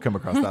maybe we'll come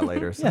across that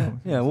later. So.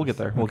 Yeah, we'll get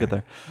there. We'll get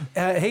there.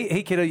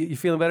 Hey, kiddo, you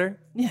feeling better?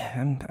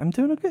 Yeah, I'm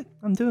doing good.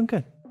 I'm doing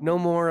good. No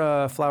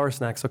more flour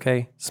snacks,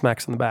 okay?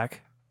 Smacks in the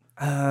back.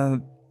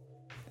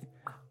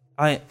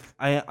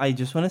 I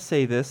just want to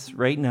say this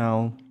right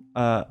now.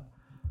 I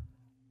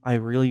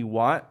really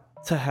want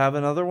to have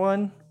another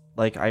one.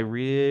 Like I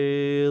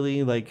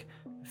really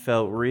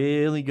felt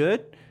really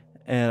good,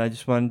 and I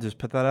just wanted to just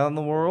put that out in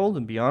the world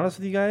and be honest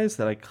with you guys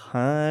that I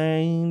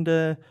kind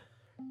of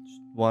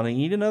want to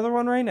eat another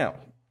one right now.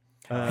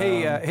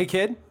 Hey,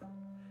 kid.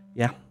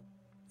 Yeah.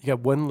 You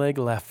got one leg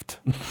left.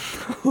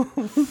 Think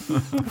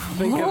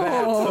of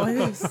that.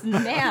 Oh,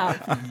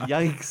 snap.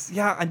 Yikes.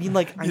 Yeah, I mean,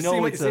 like, I You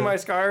know see my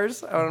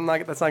scars? That's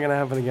not going to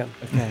happen again.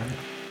 Okay.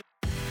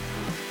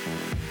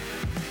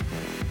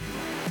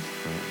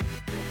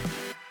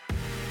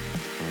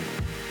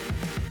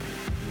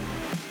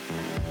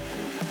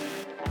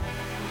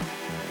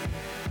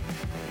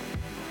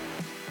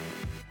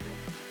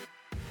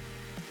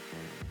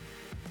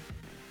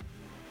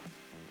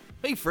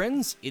 Hey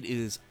friends, it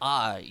is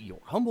I, your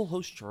humble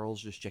host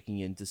Charles, just checking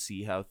in to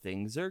see how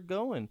things are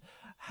going.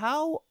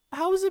 How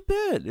has it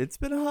been? It's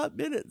been a hot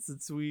minute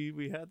since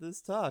we had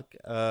this talk.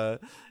 Quite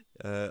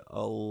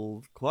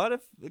a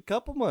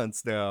couple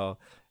months now.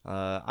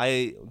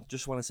 I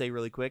just want to say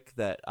really quick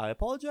that I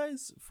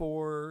apologize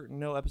for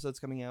no episodes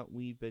coming out.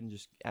 We've been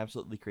just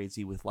absolutely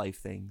crazy with life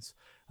things.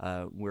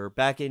 We're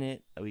back in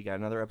it. We got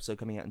another episode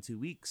coming out in 2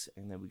 weeks,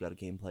 and then we got a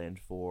game planned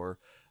for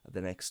the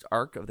next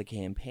arc of the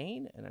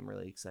campaign, and I'm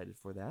really excited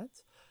for that.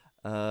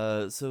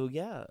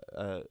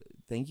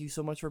 Thank you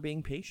so much for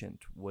being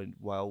patient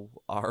while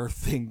our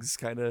things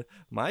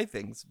my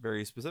things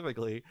very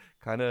specifically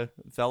kind of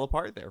fell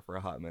apart there for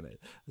a hot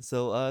minute.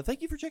 So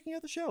thank you for checking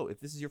out the show. If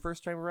this is your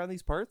first time around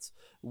these parts,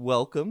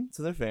 welcome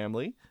to the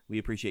family. We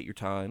appreciate your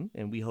time,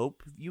 and we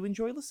hope you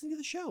enjoy listening to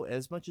the show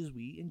as much as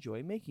we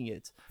enjoy making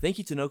it. Thank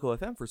you to NoCo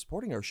FM for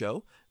supporting our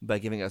show by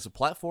giving us a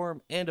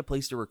platform and a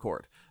place to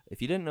record. If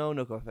you didn't know,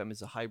 NoCo FM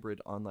is a hybrid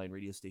online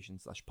radio station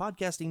 /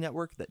 podcasting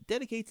network that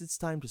dedicates its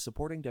time to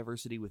supporting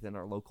diversity within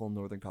our local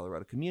Northern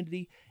Colorado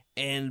community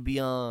and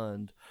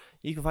beyond.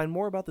 You can find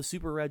more about the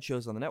super rad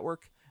shows on the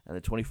network and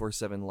the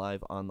 24/7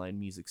 live online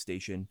music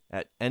station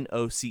at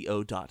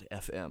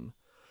noco.fm.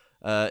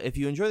 If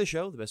you enjoy the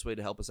show, the best way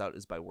to help us out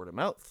is by word of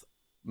mouth.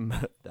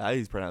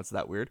 I pronounced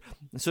that weird.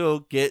 So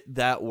get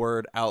that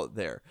word out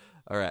there.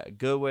 All right,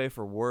 good way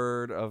for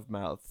word of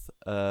mouth.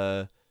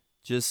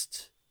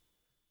 Just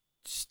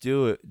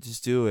do it.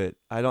 Just do it.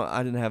 I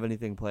didn't have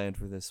anything planned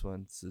for this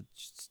one. So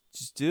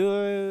just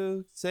do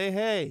it. Say,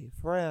 hey,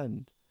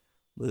 friend,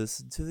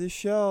 listen to the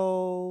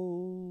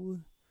show.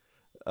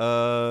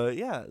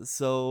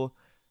 Follow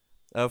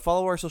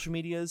our social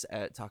medias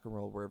at Talk and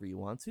Roll wherever you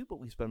want to, but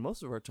we spend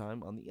most of our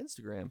time on the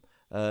Instagram.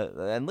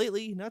 And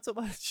lately, not so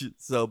much.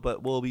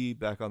 But we'll be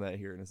back on that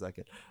here in a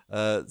second.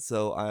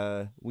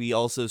 We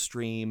also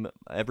stream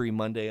every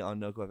Monday on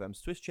NoCo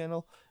FM's Twitch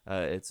channel.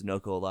 It's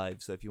NoCo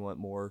Live. So if you want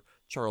more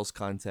Charles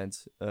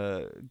content,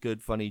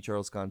 good, funny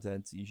Charles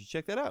content, you should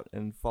check that out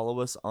and follow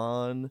us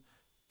on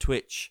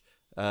Twitch.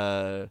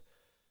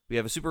 We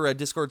have a super rad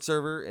Discord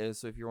server,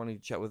 so if you're wanting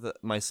to chat with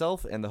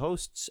myself and the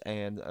hosts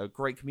and a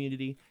great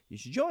community, you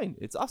should join.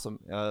 It's awesome.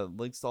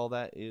 Links to all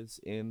that is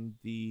in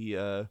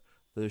the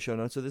show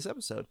notes of this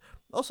episode.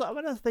 Also, I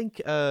want to thank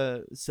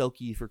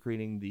Selkie for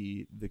creating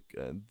the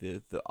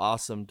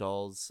awesome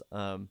dolls.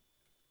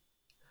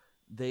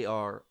 They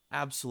are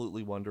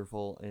absolutely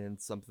wonderful and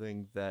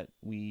something that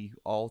we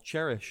all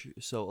cherish.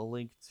 So a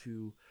link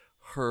to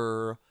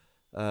her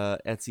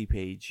Etsy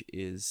page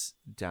is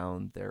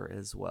down there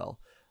as well.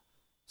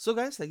 So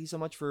guys, thank you so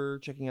much for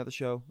checking out the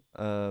show.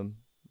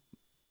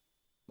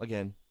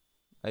 Again,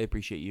 I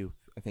appreciate you.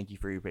 I thank you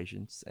for your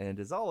patience. And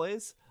as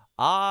always,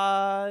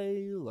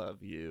 I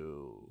love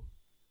you.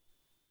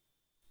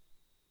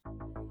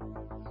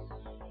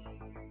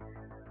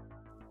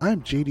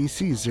 I'm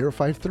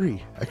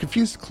JDC053, a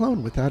confused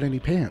clone without any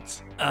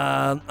pants.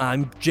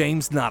 I'm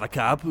James Not a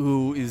Cop,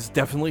 who is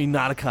definitely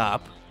not a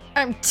cop.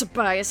 I'm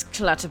Tobias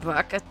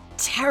Clutterbuck, a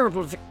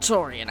terrible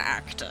Victorian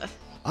actor.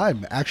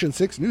 I'm Action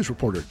 6 news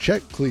reporter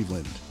Chet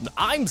Cleveland.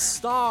 I'm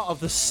star of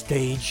the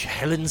stage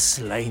Helen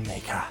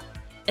Slaymaker.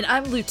 And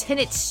I'm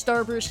Lieutenant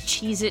Starburst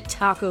Cheez-It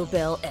Taco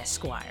Bell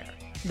Esquire,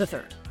 the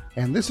third.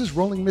 And this is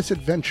Rolling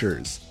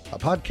Misadventures, a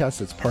podcast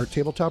that's part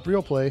tabletop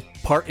real play,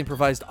 part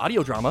improvised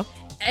audio drama,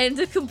 and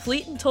a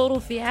complete and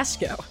total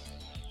fiasco.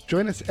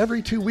 Join us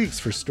every 2 weeks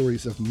for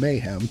stories of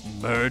mayhem,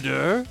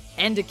 murder,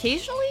 and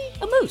occasionally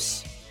a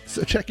moose.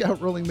 So check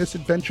out Rolling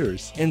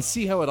Misadventures and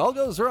see how it all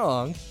goes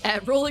wrong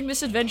at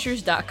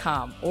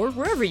rollingmisadventures.com or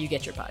wherever you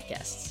get your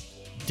podcasts.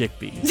 Dick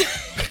bees.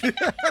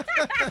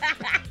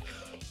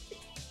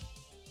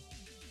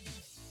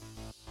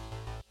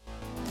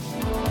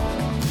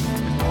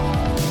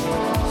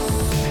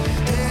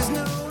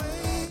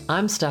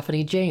 I'm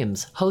Stephanie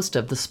James, host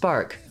of The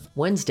Spark,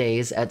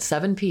 Wednesdays at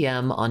 7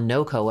 p.m. on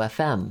NoCo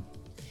FM.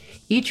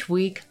 Each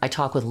week, I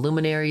talk with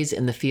luminaries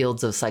in the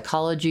fields of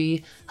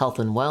psychology, health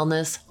and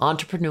wellness,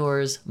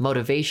 entrepreneurs,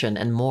 motivation,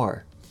 and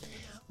more.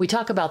 We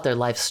talk about their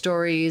life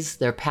stories,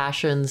 their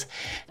passions,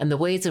 and the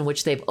ways in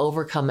which they've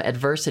overcome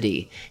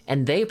adversity,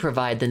 and they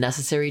provide the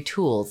necessary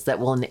tools that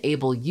will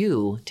enable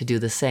you to do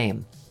the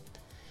same.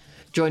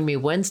 Join me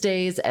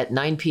Wednesdays at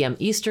 9 p.m.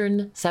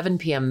 Eastern, 7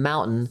 p.m.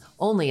 Mountain,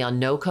 only on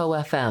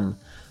NoCo FM,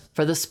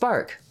 for The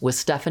Spark with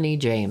Stephanie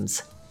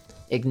James.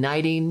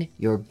 Igniting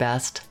your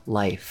best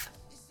life.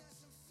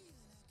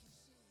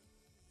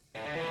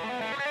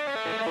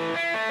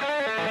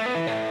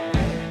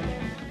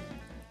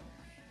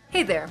 Hey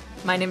Hey there,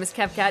 my name is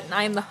KevCat, and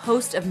I am the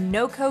host of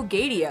NoCo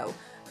Gadio,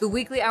 the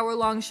weekly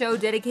hour-long show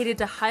dedicated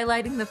to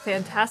highlighting the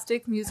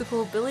fantastic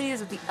musical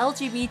abilities of the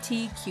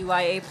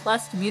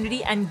LGBTQIA+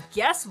 community, and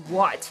guess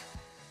what?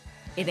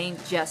 It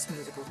ain't just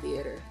musical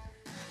theater.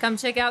 Come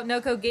check out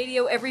NoCo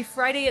Gadio every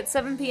Friday at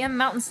 7 p.m.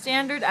 Mountain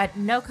Standard at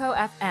NoCo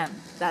FM.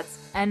 That's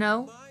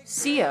NOCO.FM.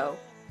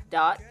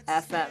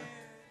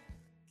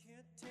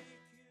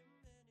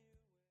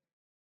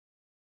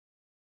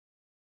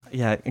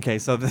 Yeah, okay,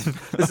 so this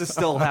is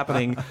still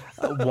happening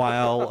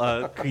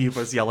while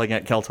Kyupa's yelling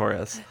at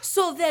Keltoris.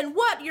 So then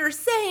what you're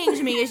saying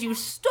to me is you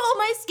stole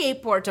my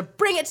skateboard to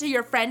bring it to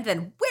your friend,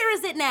 then where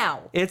is it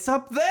now? It's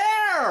up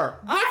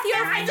there!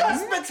 I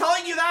just been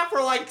telling you that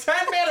for like 10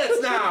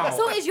 minutes now!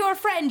 So is your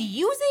friend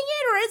using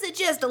it, or is it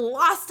just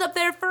lost up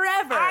there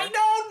forever? I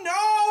don't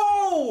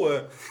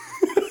know!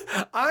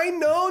 I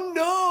know,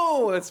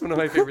 no. That's one of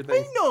my favorite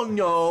things. I don't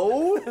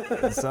know.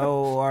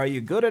 So, are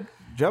you good at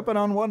jumping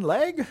on one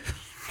leg?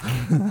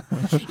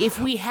 If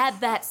we had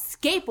that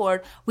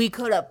skateboard, we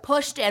could have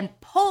pushed and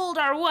pulled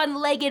our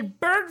one-legged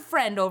bird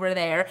friend over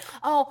there.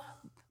 Oh,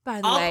 by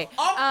the way,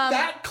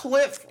 that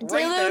cliff right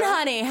Daloon, there.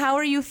 honey, how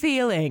are you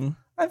feeling?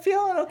 I'm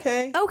feeling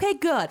okay. Okay,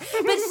 good.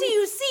 But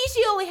you see,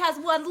 she only has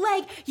one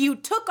leg. You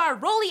took our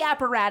rolly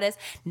apparatus.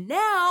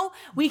 Now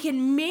we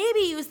can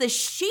maybe use the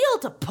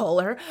shield to pull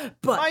her.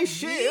 But My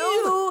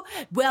shield?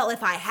 Well,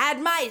 if I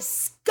had my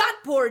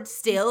skateboard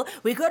still,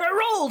 we could have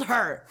rolled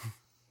her.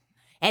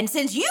 And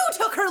since you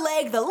took her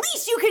leg, the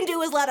least you can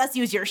do is let us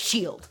use your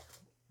shield.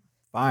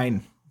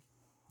 Fine.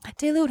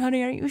 Daloon,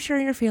 honey, are you sure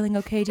you're feeling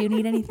okay? Do you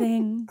need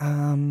anything?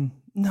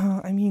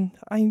 No, I mean,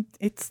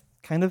 it's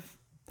kind of...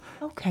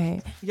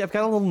 Okay. Yeah, I've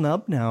got a little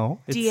nub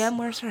now. DM,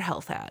 where's her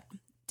health at?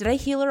 Did I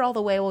heal her all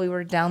the way while we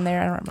were down there?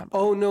 I don't remember.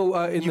 Oh, no.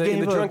 In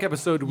the drunk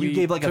episode, we you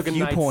gave like took a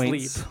few night's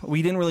points. sleep.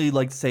 We didn't really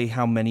like say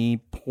how many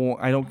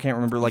points. can't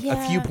remember, like a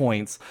few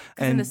points.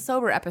 And in the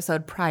sober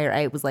episode prior,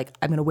 I was like,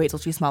 I'm going to wait till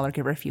she's smaller,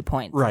 give her a few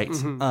points. Right.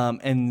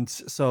 And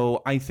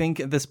so I think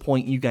at this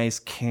point you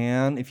guys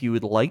can, if you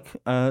would like,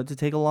 to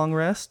take a long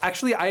rest.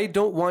 Actually, I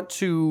don't want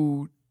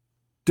to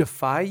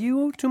defy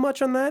you too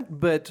much on that,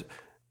 but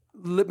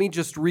let me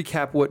just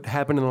recap what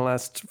happened in the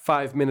last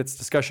 5 minutes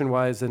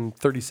discussion-wise in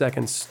 30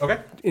 seconds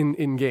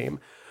in game.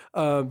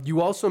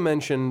 You also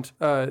mentioned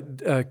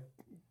where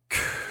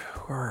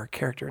are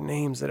character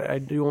names that I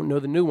don't know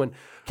the new one.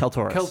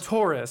 Keltoris.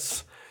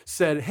 Keltoris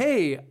said,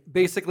 hey,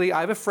 basically, I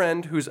have a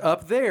friend who's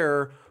up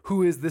there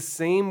who is the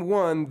same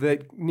one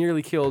that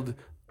nearly killed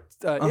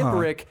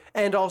Iperic,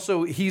 and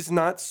also he's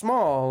not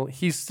small,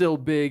 he's still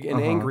big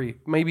and angry.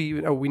 Maybe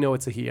we know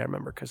it's a he, I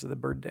remember, because of the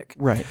bird dick.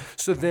 Right.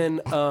 So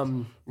then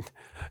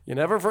you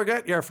never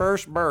forget your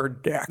first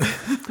bird dick.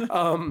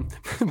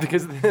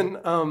 Because then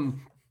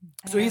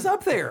so he's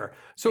up there.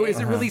 So is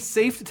it really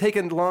safe to take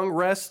a long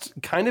rest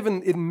kind of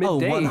in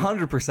midday?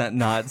 100%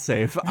 not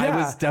safe. I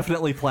was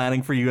definitely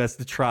planning for you guys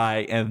to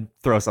try and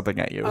throw something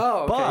at you.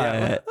 Oh,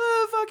 okay. But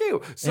Fuck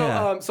you.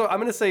 So so I'm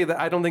going to say that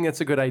I don't think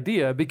it's a good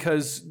idea,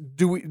 because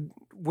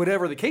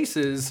whatever the case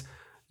is,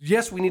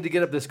 yes, we need to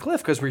get up this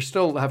cliff because we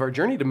still have our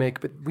journey to make,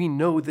 but we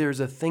know there's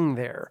a thing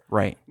there.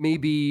 Right.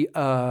 Maybe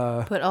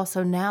But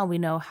also now we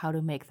know how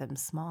to make them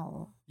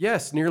small.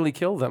 yes, nearly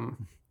kill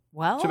them.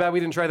 Well, Too bad we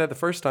didn't try that the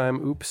first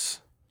time. Oops.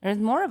 there's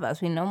more of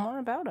us. We know more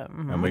about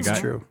them. And we got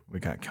true. We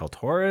got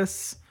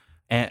Keltoris.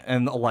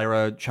 and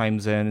Elira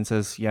chimes in and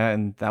says, yeah,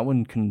 and that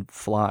one can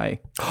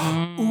fly.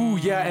 Ooh,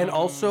 yeah, and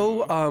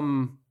also,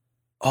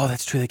 oh,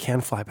 that's true, they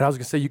can fly. But I was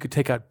gonna say you could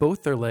take out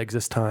both their legs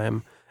this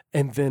time,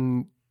 and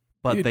then.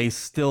 But they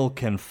still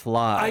can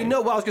fly. I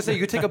know. Well, I was gonna say you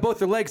could take out both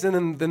their legs,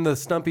 and then the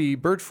stumpy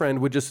bird friend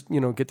would just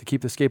get to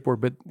keep the skateboard.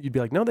 But you'd be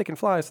like, no, they can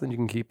fly. So then you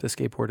can keep the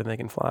skateboard, and they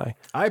can fly.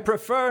 I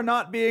prefer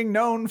not being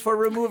known for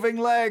removing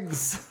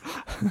legs.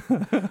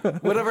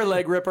 Whatever,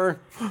 leg ripper.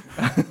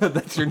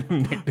 That's your new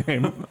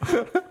nickname.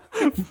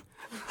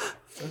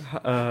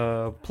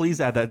 Please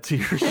add that to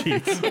your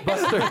sheets.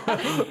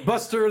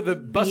 Buster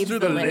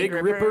the leg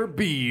ripper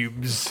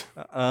Beebs.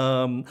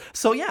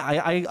 So yeah,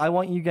 I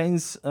want you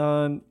guys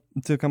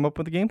to come up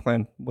with a game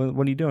plan.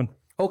 What are you doing?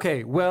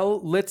 Okay,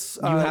 well, let's.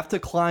 You have to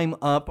climb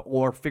up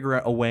or figure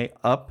out a way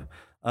up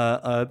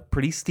a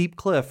pretty steep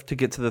cliff to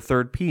get to the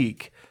third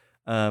peak.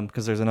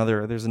 Because there's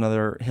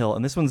another hill,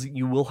 and this one's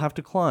you will have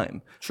to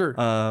climb. Sure.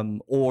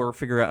 Or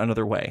figure out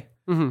another way.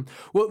 Mm-hmm.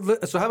 Well,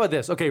 so how about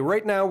this? Okay,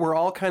 right now we're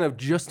all kind of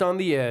just on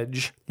the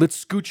edge.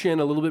 Let's scooch in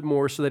a little bit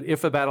more so that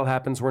if a battle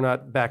happens, we're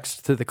not backs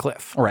to the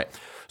cliff. All right.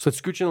 So let's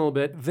scooch in a little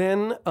bit.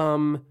 Then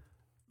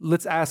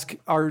let's ask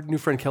our new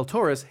friend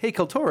Keltoris. Hey,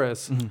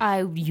 Keltoris.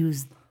 I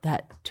use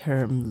that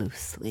term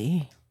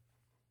loosely.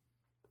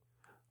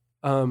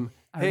 Our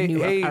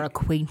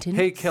acquaintance.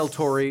 Hey,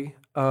 Keltori.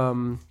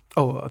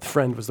 A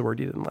friend was the word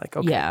you didn't like.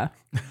 Okay. Yeah.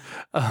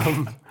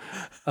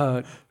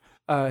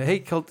 Hey,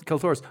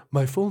 Keltoris.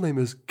 My full name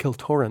is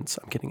Keltorrence.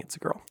 I'm kidding. It's a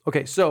girl.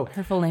 Okay, so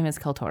Her full name is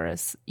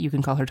Keltoris. You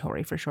can call her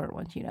Tori for short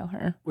once you know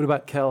her. what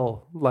about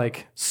Kel?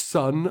 Like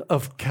son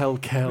of Kel?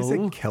 Was it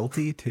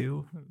Kelty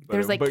too?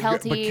 There's like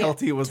Kelty, but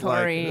Kelty was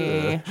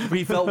Tori. like,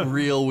 We felt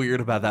real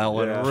weird about that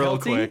one real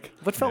Kelty? quick.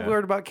 What felt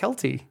weird about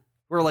Kelty?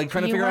 We're like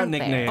trying to You figure out weren't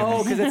there. nicknames.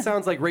 Oh, because it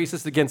sounds like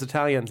racist against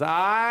Italians.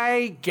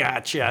 I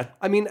gotcha.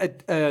 I mean,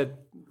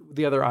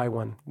 the other I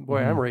one. Boy,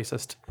 I'm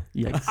racist.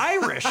 Yikes.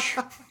 Irish.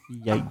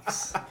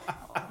 Yikes.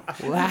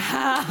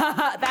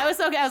 Wow. That was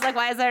so good. I was like,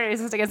 why is that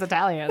racist against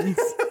Italians?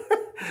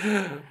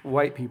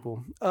 White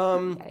people.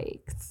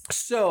 Yikes.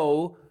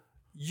 So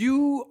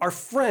you are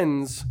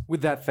friends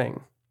with that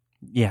thing.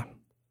 Yeah.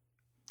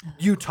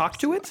 You talk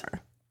to it?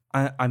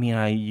 I mean,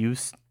 I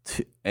used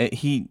to.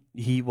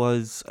 He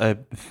was a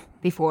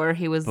Before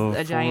he was before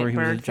a giant he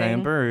bird was a giant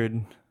thing.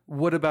 bird.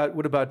 What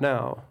about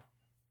now?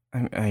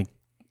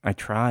 I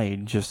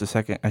tried just a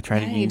second. I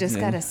tried Yeah, again. you just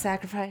and gotta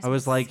sacrifice. I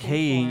was like,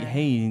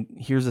 hey,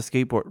 here's a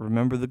skateboard.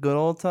 Remember the good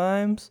old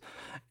times?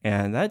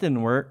 And that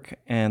didn't work.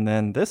 And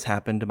then this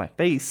happened to my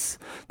face.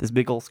 This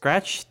big old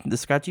scratch, the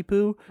scratchy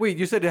poo. Wait,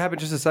 you said it happened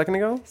just a second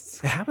ago?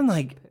 It happened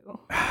like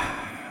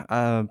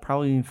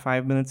probably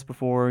 5 minutes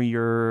before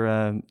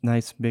your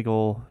nice big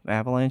old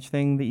avalanche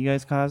thing that you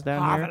guys caused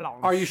down here.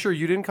 Are you sure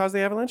you didn't cause the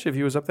avalanche if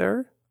he was up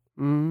there?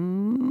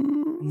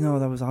 No,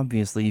 that was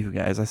obviously you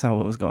guys. I saw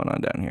what was going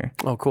on down here.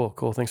 Oh,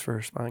 cool. Thanks for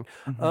spying.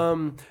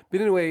 But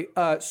anyway,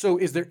 so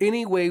is there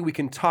any way we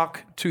can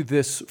talk to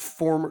this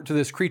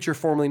creature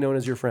formerly known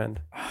as your friend?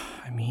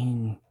 I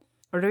mean,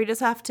 Or do we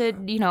just have to,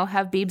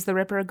 have Beebs the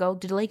Ripper go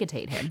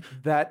delegatate him?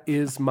 That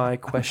is my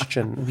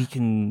question. we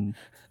can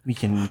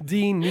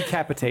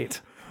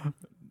Decapitate.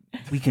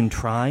 we can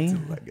try.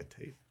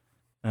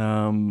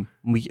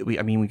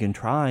 We can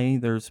try.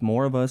 There's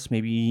more of us.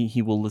 Maybe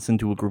he will listen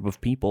to a group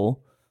of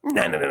people.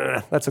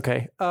 No. That's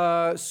okay.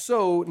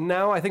 So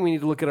now I think we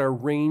need to look at our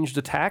ranged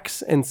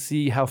attacks and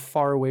see how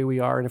far away we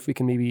are, and if we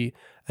can maybe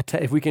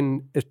if we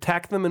can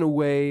attack them in a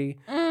way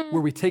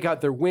where we take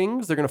out their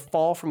wings, they're going to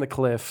fall from the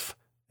cliff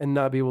and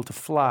not be able to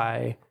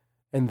fly,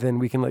 and then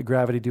we can let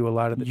gravity do a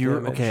lot of the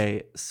damage.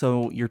 Okay,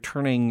 so you're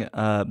turning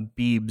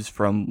Beebs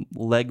from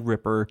leg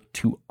ripper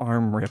to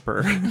arm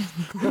ripper.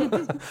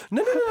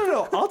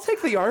 No. I'll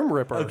take the arm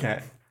ripper.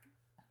 Okay.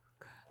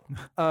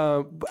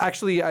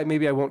 Actually,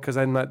 maybe I won't because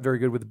I'm not very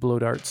good with blow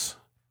darts.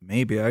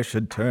 maybe I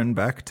should turn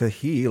back to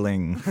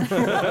healing.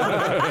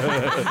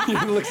 He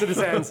looks at his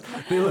hands.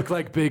 They look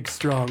like big,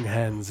 strong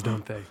hands,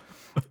 don't they?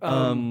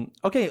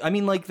 Okay, I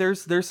mean, like,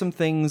 there's some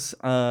things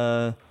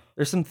that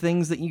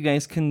you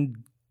guys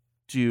can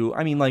do.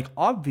 I mean, like,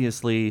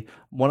 obviously,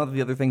 one of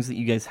the other things that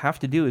you guys have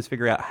to do is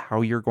figure out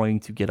how you're going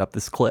to get up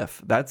this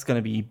cliff. That's going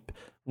to be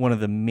one of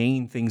the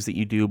main things that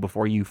you do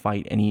before you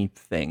fight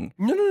anything.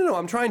 No.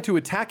 I'm trying to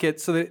attack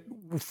it so that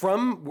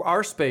from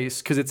our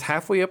space, because it's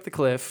halfway up the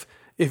cliff,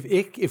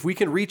 if we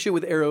can reach it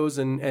with arrows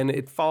and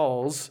it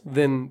falls,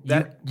 then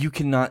that you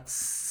cannot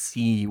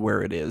see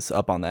where it is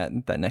up on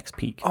that next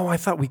peak. Oh, I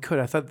thought we could.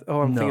 I'm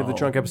thinking of the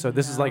drunk episode.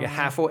 This is like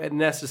a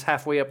nest is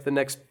halfway up the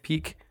next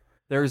peak.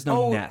 There is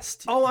no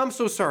nest. Oh, I'm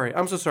so sorry.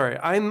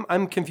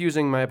 I'm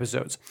confusing my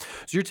episodes.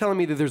 So you're telling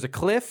me that there's a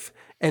cliff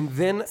and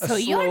then a slope. So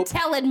you're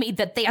telling me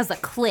that there's a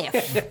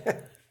cliff.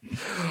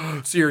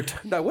 So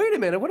now wait a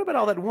minute. What about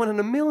all that 1 in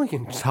a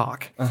million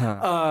talk?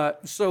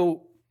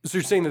 So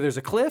you're saying that there's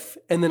a cliff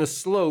and then a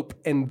slope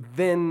and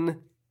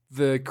then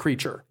the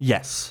creature.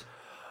 Yes.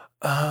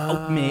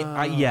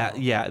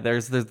 Yeah.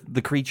 There's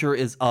the creature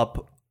is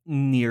up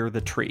near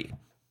the tree.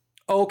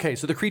 Okay,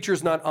 so the creature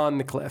is not on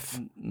the cliff.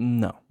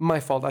 No, my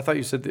fault. I thought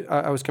you said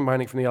I was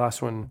combining from the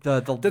last one.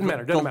 Doesn't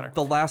matter.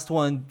 The last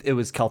one, it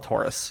was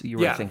Keltoris you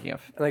were thinking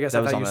of. And I guess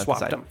I thought you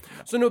swapped them.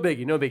 So no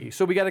biggie.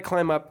 So we got to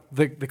climb up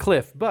the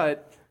cliff,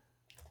 but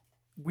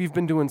we've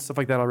been doing stuff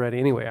like that already.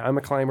 Anyway, I'm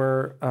a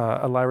climber.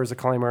 Elira's a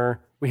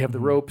climber. We have the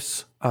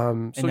ropes. We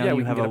can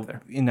get up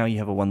there. And now you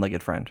have a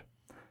one-legged friend,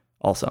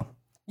 also.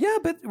 Yeah,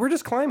 but we're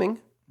just climbing.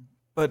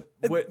 But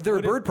they're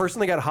a bird person.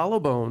 They got hollow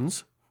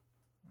bones.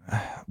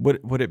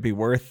 Would it be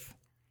worth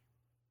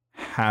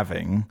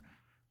having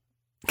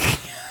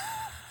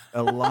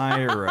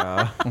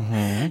Elira?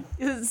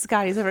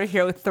 Scotty's over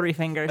here with 3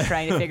 fingers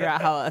trying to figure out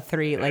how a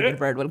 3-legged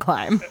bird would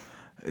climb.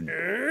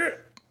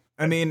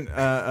 I mean,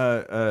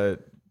 Dayloon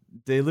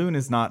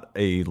is not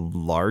a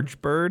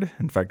large bird.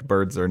 In fact,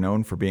 birds are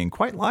known for being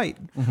quite light.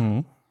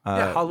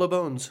 Hollow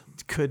bones.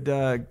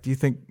 Do you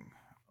think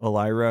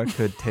Elira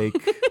could take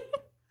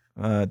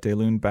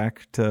Dayloon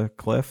back to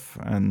Cliff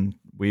and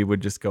we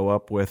would just go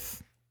up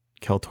with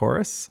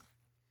Keltoris?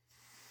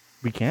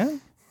 We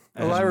can?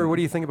 Elira, what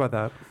do you think about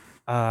that?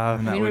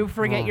 We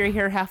forget you're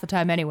here half the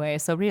time anyway,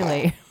 so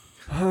really.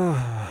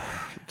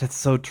 That's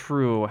so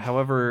true.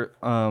 However,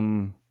 I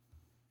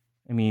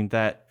mean,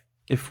 that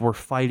if we're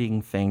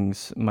fighting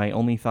things, my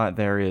only thought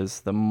there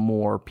is the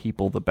more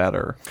people, the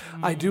better.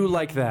 I do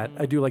like that.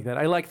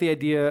 I like the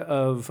idea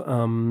of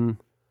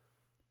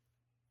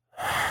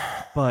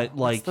but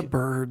like the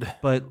bird.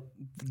 But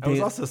I was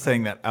also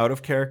saying that out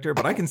of character,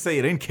 but I can say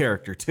it in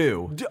character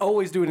too.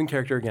 Always do it in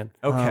character again.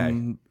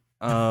 Okay.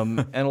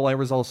 and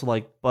Elira's also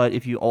like, but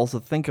if you also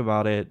think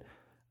about it,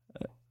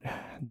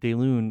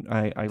 Daylune,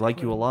 I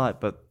like you a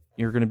lot, but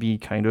you're going to be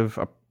kind of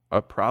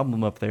a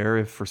problem up there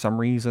if for some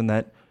reason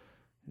that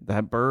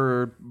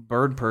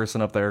bird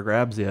person up there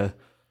grabs you.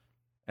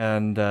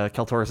 And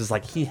Keltoris is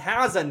like, he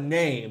has a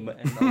name,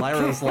 and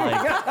Elira's like,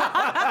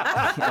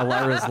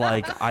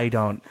 I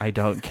don't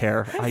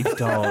care, I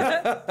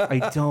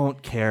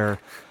don't care.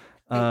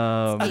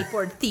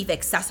 Skateboard thief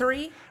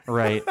accessory.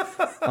 Right.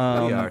 We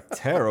are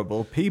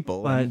terrible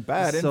people and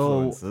bad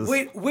influences.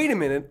 Wait a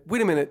minute.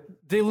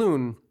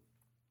 Daylune,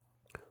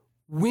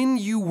 when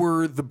you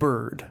were the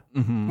bird,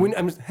 when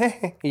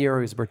you're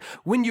always a bird.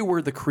 When you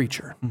were the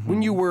creature,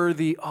 when you were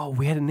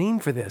we had a name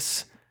for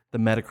this. The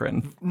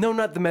Metacrin. No,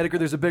 not the Metacrin.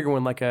 There's a bigger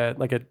one, like a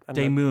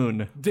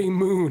Daymoon.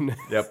 Daymoon.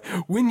 Yep.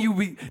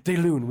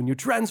 Daylune, when you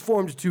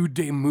transformed to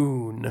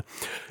Daymoon.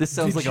 This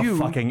sounds like a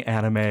fucking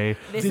anime.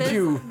 This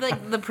is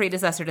like the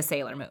predecessor to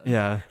Sailor Moon.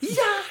 Yeah.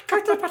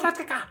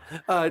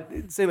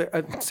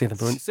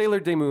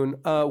 Sailor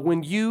Daymoon.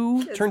 When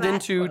you turned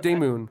into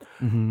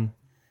Daymoon,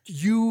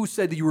 you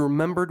said that you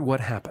remembered what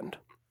happened.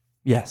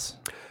 Yes.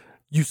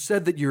 You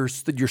said that you're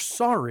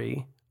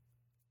sorry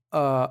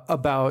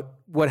about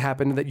what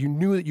happened, that you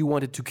knew that you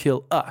wanted to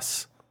kill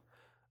us.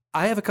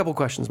 I have a couple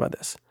questions about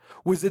this.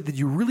 Was it that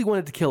you really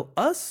wanted to kill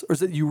us, or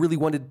is it that you really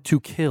wanted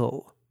to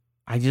kill?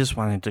 I just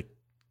wanted to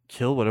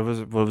kill what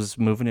was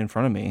moving in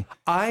front of me.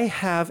 I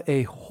have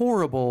a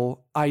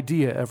horrible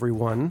idea,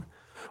 everyone.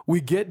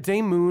 We get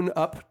Daymoon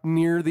up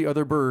near the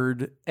other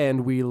bird,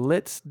 and we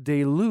let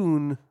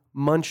Daylune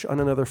munch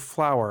on another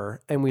flower,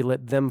 and we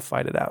let them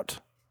fight it out.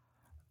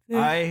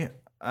 I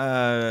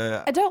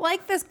don't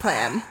like this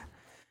plan.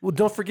 Well,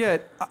 don't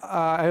forget,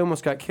 I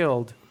almost got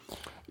killed.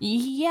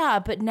 Yeah,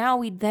 but now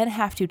we then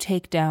have to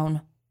take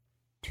down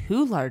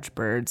 2 large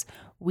birds.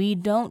 We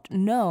don't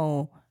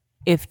know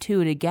if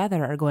 2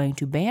 together are going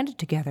to band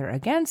together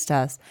against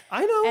us.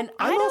 I know. And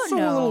I'm also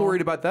a little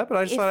worried about that, but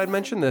I just thought I'd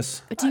mention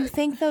this. But do you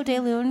think, though,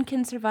 Daylune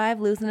can survive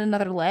losing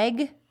another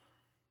leg?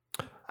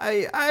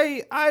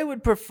 I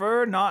would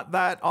prefer not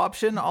that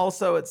option.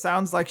 Also, it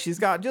sounds like she's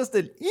got just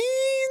an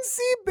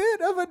eensy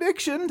bit of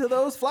addiction to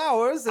those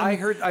flowers. And I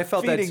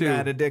felt that too. Feeding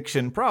that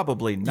addiction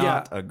probably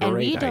not a great idea. And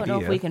we don't know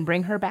if we can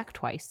bring her back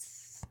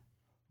twice.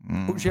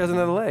 She has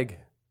another leg.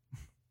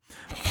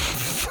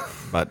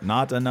 But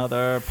not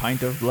another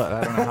pint of blood.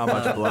 I don't know how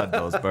much blood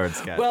those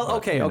birds get. Well,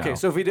 okay.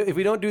 So if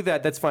we don't do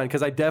that, that's fine.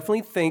 Because I definitely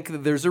think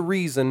that there's a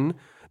reason.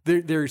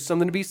 There's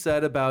something to be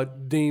said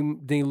about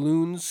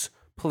Daylune's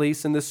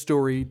place in this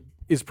story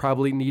is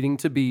probably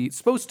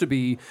supposed to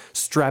be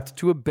strapped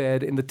to a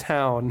bed in the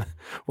town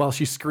while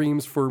she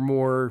screams for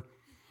more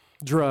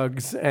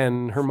drugs,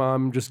 and her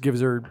mom just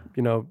gives her,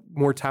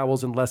 more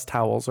towels and less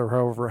towels, or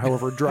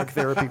however drug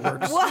therapy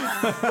works.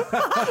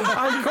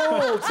 I'm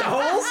cold.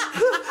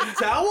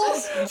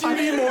 Towels? Do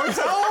you need more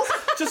towels?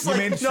 Just you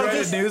mean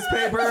shredded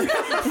newspaper?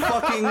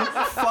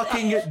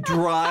 fucking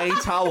dry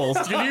towels.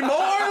 Do you need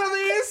more of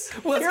these?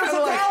 Well, here's a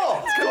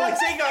towel. Do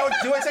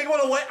I take one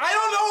away? I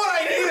don't know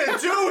what I need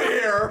to do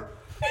here.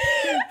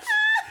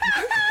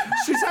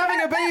 She's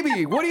having a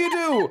baby. What do you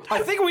do?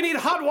 I think we need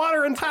hot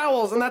water and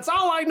towels, and that's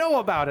all I know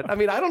about it. I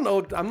mean, I don't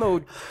know. I'm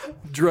no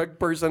drug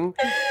person.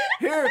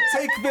 Here,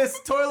 take this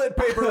toilet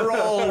paper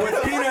roll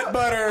with peanut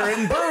butter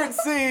and bird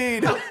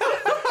seed.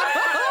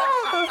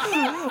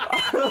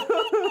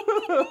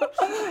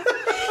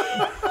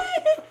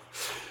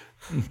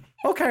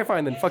 Okay,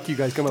 fine then. Fuck you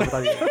guys. Come on with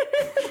idea.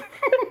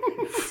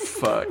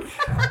 Fuck.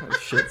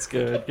 This shit's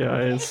good,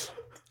 guys.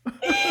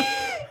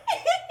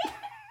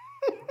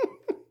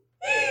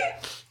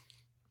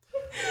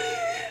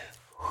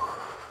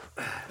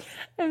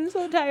 I'm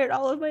so tired.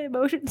 All of my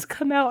emotions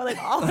come out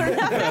like all or nothing.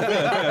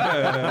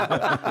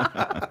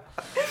 I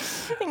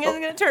think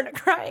I'm gonna turn to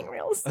crying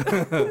real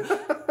soon.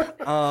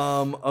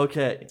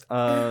 Okay.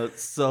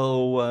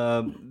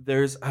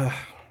 There's.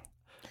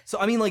 So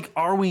I mean, like,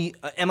 are we?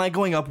 Am I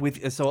going up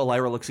with? So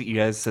Elira looks at you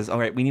guys and says, "All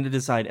right, we need to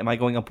decide. Am I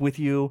going up with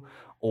you,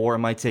 or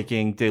am I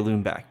taking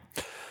Daylune back?"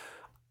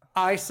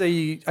 I say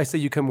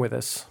you come with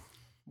us.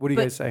 What do you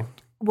guys say?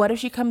 What if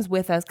she comes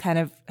with us, kind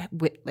of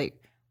with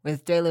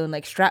Daylune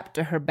like strapped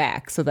to her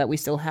back, so that we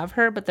still have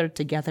her, but they're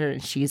together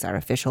and she's our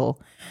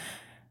official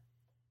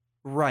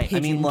right? I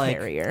mean, like,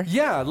 carrier.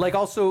 Yeah, like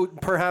also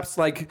perhaps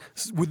like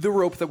with the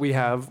rope that we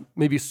have,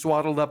 maybe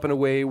swaddled up in a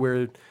way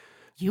where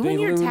you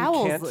and your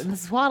towels and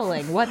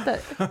swaddling. What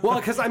the? Well,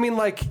 because I mean,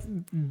 like,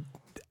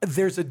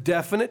 there's a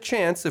definite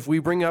chance if we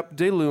bring up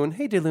Daylune,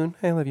 hey Daylune,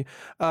 I love you.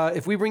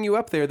 If we bring you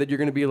up there, that you're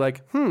going to be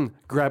like,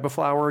 grab a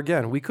flower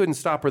again. We couldn't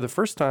stop her the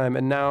first time,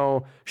 and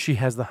now she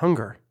has the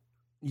hunger.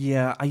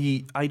 Yeah,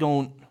 I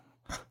don't.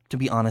 To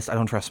be honest, I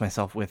don't trust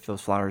myself with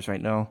those flowers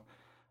right now.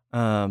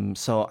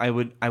 So I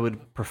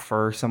would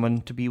prefer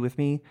someone to be with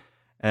me.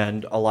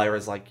 And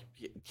Elira's like,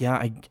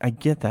 yeah, I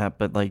get that,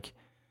 but like,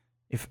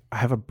 if I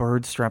have a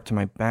bird strapped to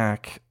my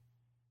back,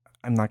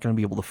 I'm not going to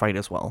be able to fight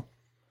as well.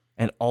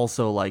 and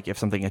also like if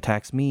something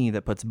attacks me,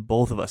 that puts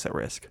both of us at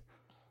risk.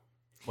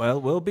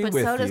 Well, we'll be But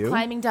with so does you.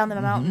 climbing down the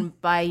mountain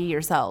by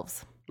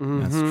yourselves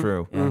That's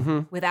true.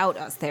 Yeah. without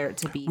us there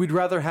to be. We'd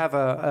rather have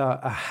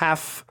a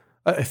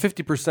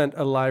 50%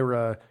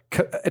 Elira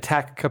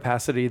attack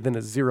capacity than a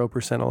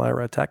 0%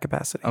 Elira attack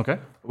capacity. Okay.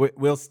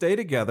 We'll stay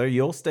together.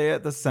 You'll stay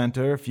at the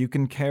center. If you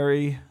can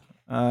carry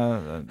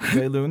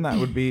Jayloon, that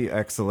would be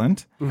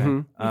excellent.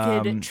 We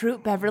could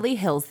troop Beverly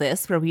Hills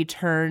this, where we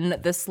turn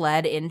the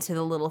sled into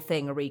the little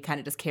thing where we kind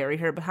of just carry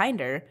her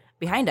behind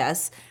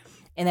us.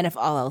 And then if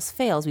all else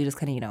fails, we just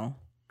kind of,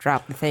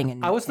 drop the thing.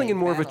 And I was thinking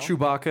more of a battle.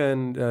 Chewbacca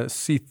and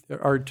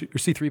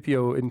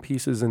C-3PO in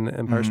pieces in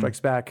Empire Strikes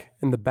Back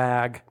in the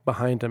bag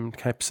behind him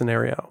type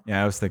scenario.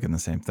 Yeah, I was thinking the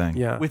same thing.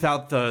 Yeah.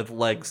 Without the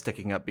leg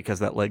sticking up because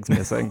that leg's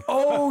missing.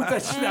 Oh, I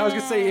was going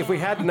to say, if we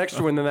had an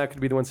extra one, then that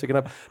could be the one sticking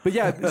up. But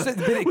yeah, but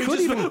it could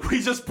even...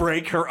 we just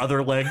break her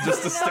other leg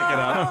just to stick it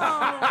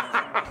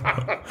up.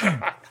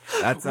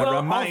 That's a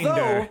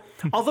reminder.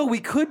 Although we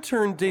could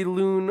turn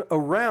Jayloon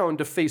around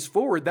to face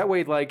forward, that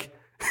way, like...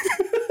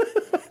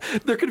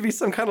 There could be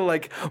some kind of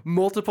like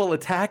multiple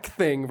attack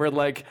thing where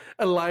like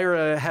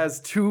Elira has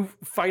 2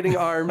 fighting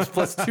arms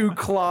plus 2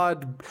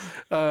 clawed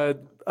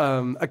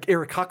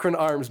Eric Cochran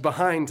arms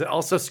behind to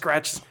also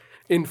scratch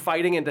in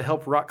fighting and to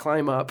help rock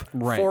climb up.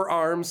 Right. 4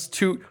 arms,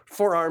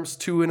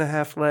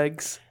 2.5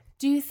 legs.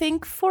 Do you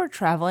think for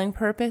traveling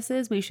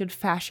purposes, we should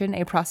fashion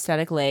a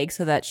prosthetic leg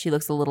so that she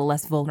looks a little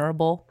less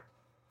vulnerable?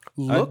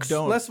 Looks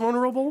less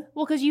vulnerable?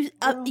 Well, because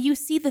you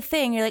see the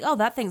thing, you're like, oh,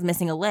 that thing's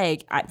missing a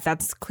leg.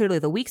 That's clearly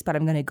the weak spot.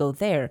 I'm going to go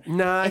there.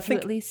 Nah, I If you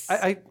think at least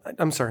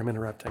I'm sorry, I'm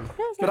interrupting.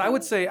 But I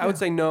would say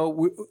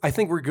no. I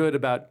think we're good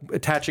about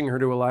attaching her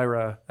to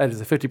Elira as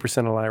a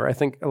 50% Elira. I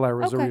think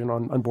Elira is Okay. already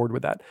on board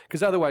with that.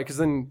 Because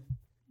then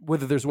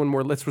whether there's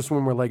let's just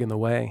one more leg in the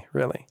way,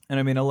 really.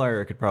 And I mean,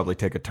 Elira could probably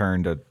take a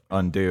turn to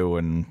undo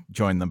and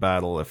join the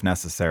battle if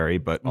necessary,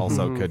 but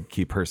also could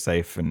keep her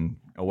safe and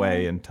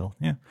away until,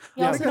 You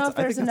I also think know that's- if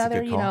I there's think that's a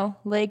another, good call.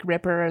 leg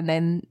ripper, and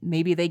then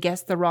maybe they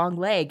guessed the wrong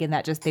leg, and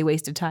they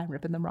wasted time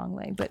ripping the wrong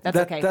leg. But that's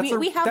okay.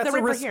 We have that's the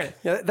a ripper risk. here.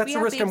 Yeah, that's We a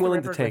have risk the I'm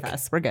willing to ripper with take.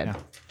 us. We're good.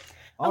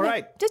 All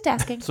right. Just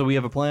asking. So we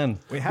have a plan.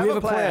 We have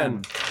a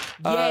plan.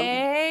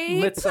 Yay!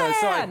 Let's. So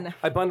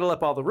I bundle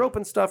up all the rope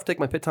and stuff, take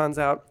my pitons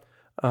out,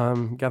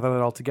 gather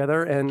that all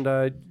together, and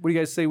what do you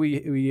guys say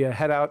we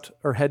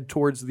head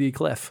towards the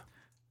cliff?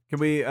 Can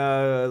we,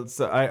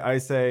 so I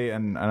say,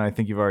 and I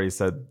think you've already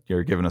said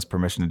you're giving us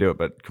permission to do it,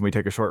 but can we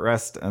take a short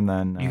rest and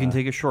then... You can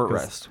take a short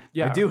 'cause rest.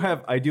 Yeah.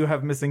 I do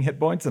have missing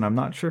hit points, and I'm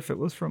not sure if it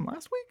was from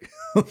last week.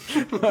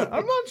 But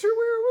I'm not sure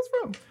where it was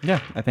from. Yeah,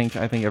 I think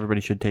everybody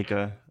should take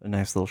a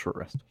nice little short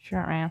rest.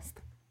 Short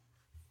rest.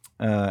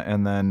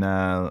 And then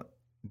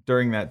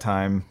during that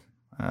time,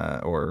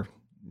 or,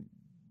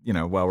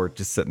 while we're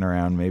just sitting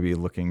around, maybe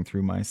looking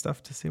through my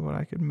stuff to see what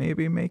I could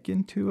maybe make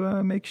into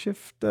a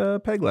makeshift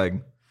peg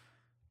leg,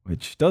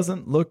 which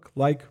doesn't look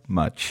like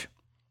much.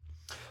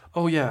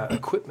 Oh yeah,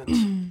 equipment.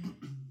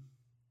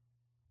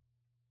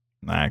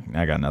 I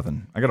got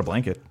nothing. I got a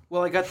blanket.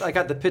 Well, I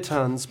got the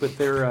pitons, but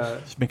they're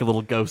Just make a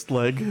little ghost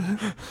leg.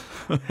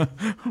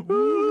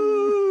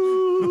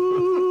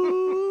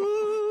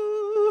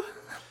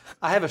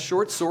 I have a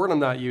short sword I'm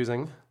not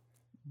using.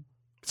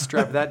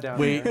 Strap that down.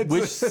 Wait, there.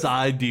 which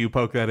side do you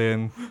poke that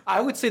in? I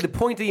would say the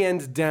pointy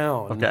end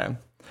down. Okay.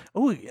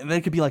 Oh,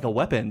 that could be like a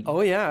weapon.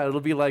 Oh yeah, it'll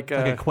be like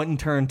Like a Quentin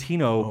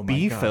Tarantino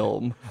B God.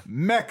 film.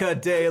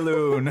 Mecha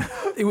Jayloon.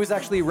 it was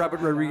actually a Robert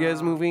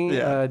Rodriguez movie.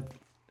 Yeah.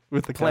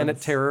 With the Planet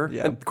guns. Terror.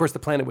 Yeah. And of course, the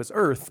planet was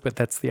Earth, but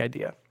that's the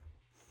idea.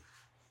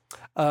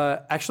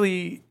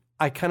 Actually,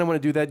 I kind of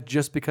want to do that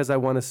just because I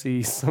want to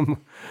see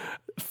some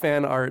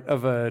fan art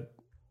of a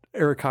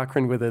Eric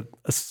Cochran with a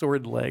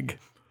sword leg.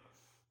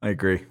 I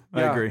agree.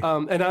 I Yeah, agree.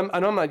 And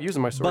I'm not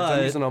using my swords. I'm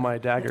But- using all my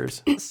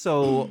daggers.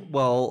 So,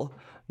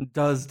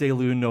 does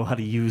Jayloon know how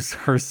to use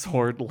her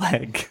sword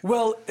leg?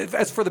 Well,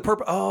 as for the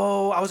purpose,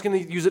 I was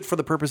going to use it for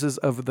the purposes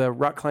of the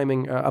rock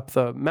climbing up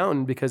the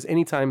mountain, because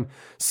anytime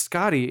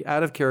Scotty,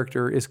 out of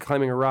character, is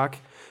climbing a rock,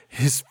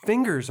 his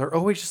fingers are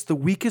always just the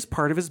weakest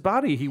part of his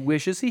body. He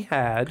wishes he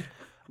had.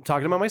 I'm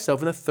talking about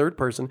myself in the third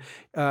person.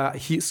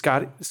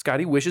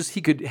 Scotty wishes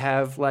he could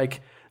have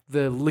like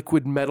the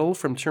liquid metal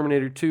from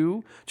Terminator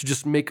 2 to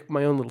just make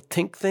my own little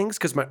tink things,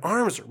 because my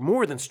arms are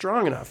more than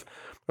strong enough.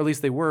 Or at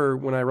least they were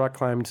when I rock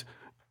climbed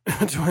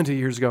 20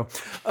 years ago,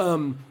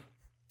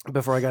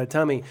 before I got a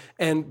tummy.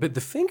 But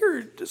the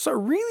fingers are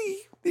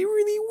really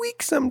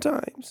weak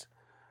sometimes.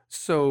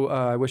 So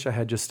I wish I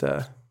had just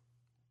a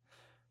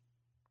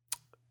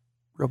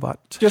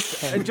robot.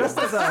 Just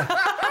as a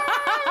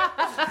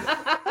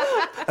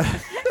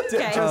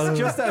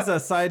just as a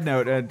side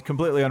note, and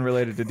completely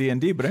unrelated to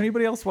D&D, but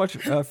anybody else watch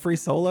Free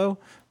Solo?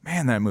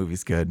 Man, that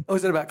movie's good. Oh,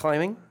 is it about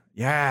climbing?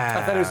 Yeah.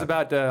 I thought it was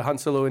about Han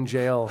Solo in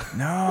jail.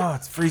 No,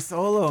 it's Free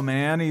Solo,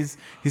 man. He's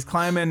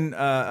climbing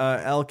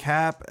El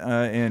Cap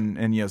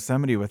in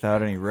Yosemite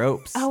without any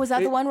ropes. Oh, is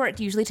that the one where it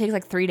usually takes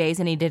like 3 days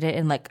and he did it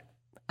in like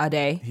a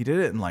day? He did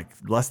it in like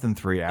less than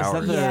 3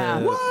 hours. Yeah.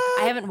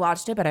 I haven't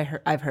watched it, but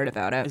I've heard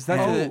about it. Is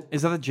that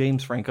the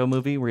James Franco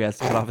movie where he has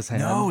to cut off his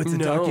hand? No, it's a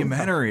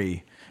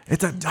documentary.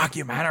 It's a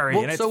documentary.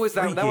 Well, and so it's is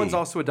that. That freaky. one's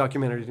also a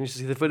documentary. Didn't you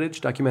see the footage?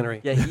 Documentary.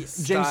 Yeah,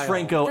 James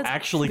Franco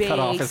actually cut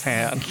off his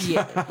hand.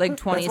 Yeah, like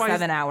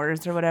 27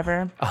 hours or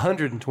whatever.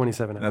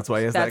 127 hours. That's why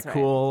he has That's that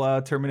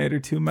cool Terminator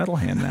 2 metal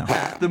hand now.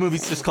 The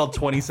movie's just called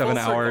 27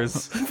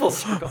 Hours. Full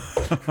circle.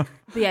 But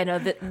yeah, no,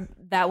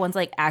 that one's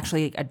like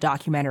actually a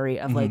documentary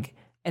of like,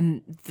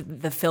 and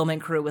the filming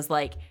crew was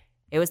like,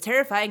 it was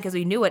terrifying because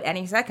we knew at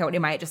any second we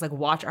might just like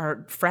watch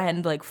our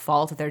friend like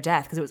fall to their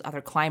death because it was other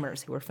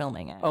climbers who were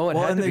filming it. Oh,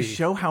 Well, and they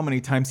show how many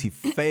times he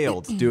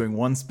failed doing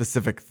one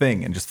specific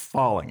thing and just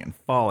falling and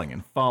falling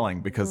and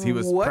falling because he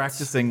was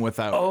practicing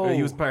without.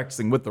 He was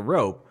practicing with the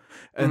rope,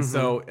 and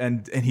so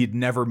and he'd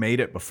never made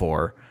it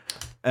before,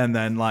 and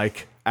then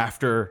like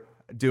after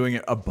doing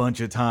it a bunch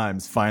of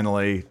times,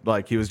 finally,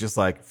 like he was just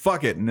like,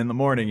 fuck it. And in the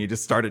morning, he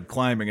just started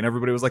climbing, and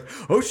everybody was like,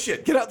 oh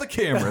shit, get out the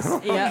cameras.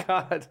 Yeah.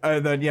 God.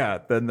 And then,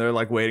 then they're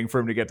like waiting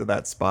for him to get to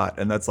that spot.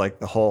 And that's like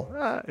the whole,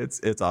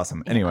 it's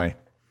awesome. Anyway.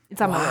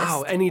 It's on my Wow,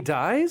 list. and he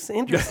dies?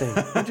 Interesting.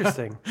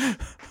 Interesting.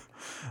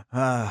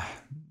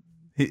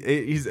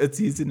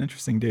 He's an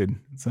interesting dude.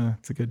 It's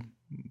a good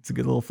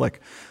little flick.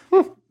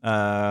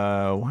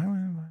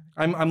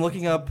 I'm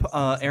looking up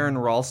Aaron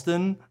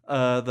Ralston,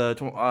 the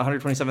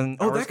 127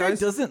 Oh, hours that guy guys.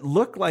 doesn't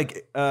look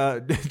like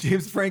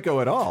James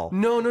Franco at all.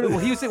 No. Well,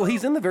 he's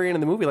in the very end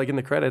of the movie, like in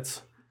the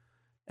credits.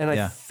 And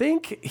I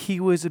think he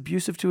was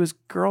abusive to his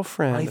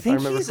girlfriend. If I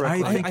remember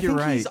correctly. I think you're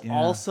right. He's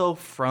also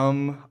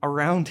from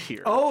around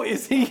here. Oh,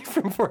 is he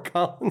from Fort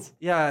Collins?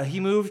 Yeah, he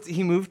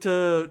moved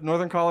to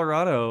northern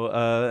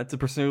Colorado to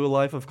pursue a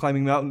life of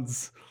climbing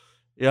mountains.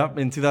 Yep,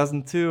 in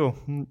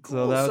 2002.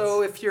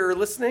 So if you're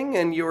listening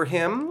and you're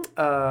him,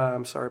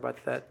 I'm sorry about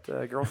that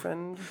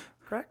girlfriend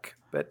crack,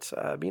 but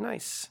be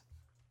nice.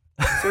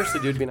 Seriously,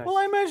 dude, be nice. Well,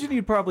 I imagine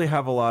you'd probably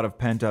have a lot of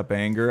pent up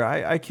anger.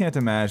 I can't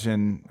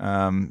imagine,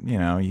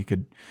 you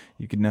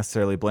could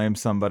necessarily blame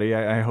somebody.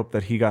 I hope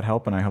that he got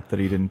help, and I hope that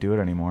he didn't do it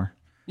anymore.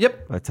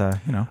 Yep. But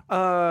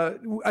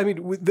I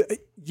mean,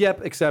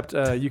 except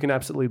you can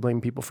absolutely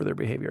blame people for their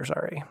behavior.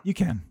 Sorry. you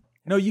can.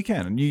 No, you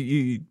can.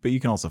 And but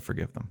you can also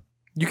forgive them.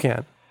 You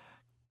can.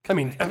 I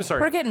mean, I'm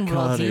sorry. We're getting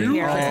real deep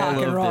here with talk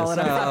and roll,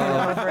 and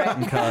I'm fucking over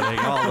it. Cutting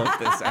all of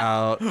this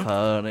out.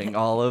 Cutting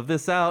all of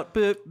this out.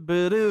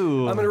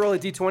 Ba-doo. I'm going to roll a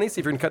d20,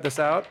 see if you can cut this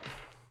out.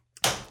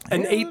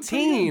 An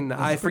 18.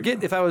 I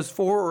forget if I was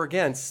for or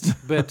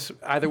against, but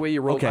either way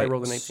you roll, I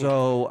rolled an 18.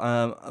 So,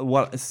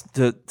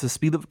 to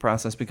speed up the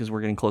process, because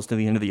we're getting close to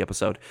the end of the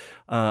episode,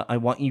 I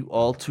want you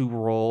all to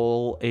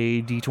roll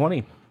a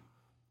d20.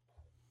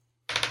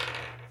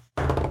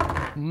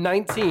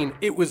 19.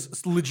 It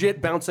was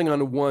legit bouncing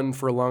on a 1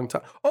 for a long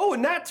time. Oh,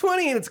 and nat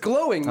 20, and it's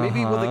glowing.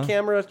 Maybe will the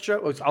camera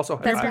show? Oh, it's also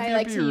That's why I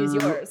like to use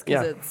yours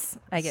because Yeah.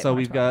 I get. So more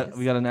we got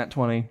 20s. a nat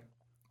 20.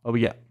 Oh,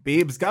 yeah.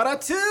 Beebs got a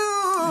 2.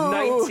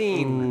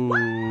 19.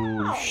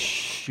 Ooh,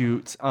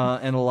 shoot.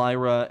 And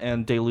Elira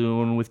and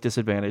Dayloon with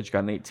disadvantage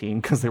got an 18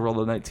 because they rolled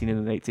a 19 and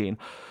an 18.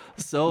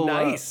 So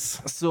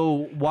Nice.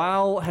 So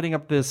while heading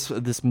up this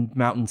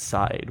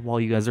mountainside,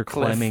 while you guys are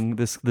climbing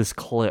this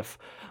cliff,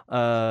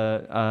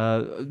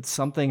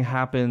 something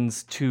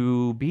happens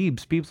to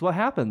Beebs. Beebs, what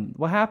happened?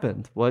 What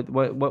happened? What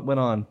went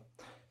on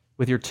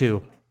with your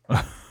 2?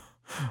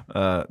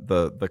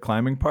 The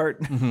climbing part.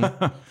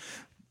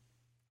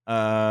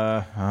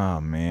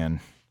 Oh man.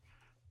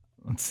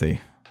 Let's see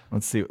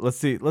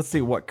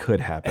what could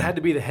happen. It had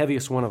to be the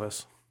heaviest one of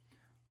us.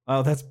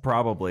 Oh, that's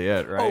probably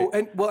it, right? Oh,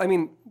 and well, I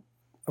mean,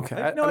 okay.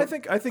 I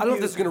think I don't know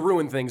if this is going to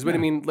ruin things, but I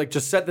mean, like,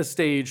 just set the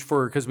stage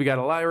for, because we got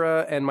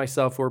Elira and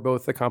myself, who are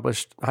both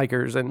accomplished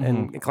hikers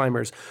and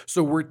climbers,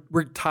 so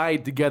we're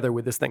tied together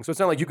with this thing. So it's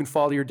not like you can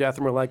fall to your death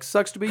and we're like,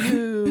 sucks to be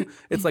you.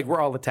 It's like we're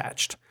all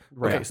attached.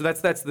 Right. Okay, so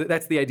that's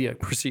the idea.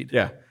 Proceed.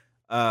 Yeah.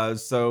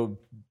 So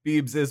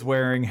Beebs is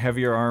wearing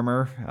heavier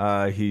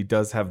armor. He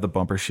does have the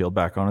bumper shield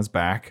back on his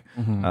back,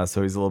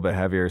 so he's a little bit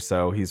heavier.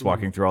 So he's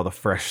walking through all the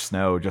fresh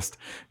snow, just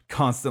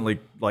constantly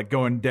like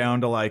going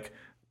down to like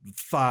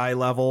thigh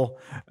level,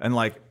 and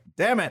like,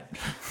 damn it,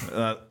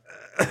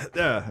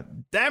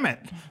 damn it.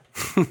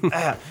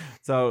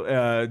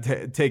 So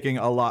taking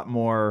a lot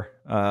more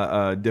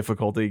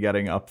difficulty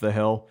getting up the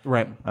hill.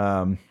 Right.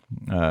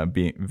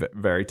 Being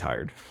very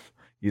tired.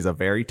 He's a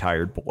very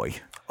tired boy.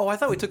 Oh, I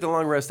thought we took the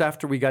long rest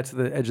after we got to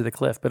the edge of the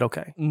cliff, but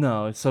okay.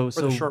 No, so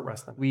the short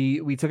rest then.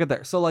 We took it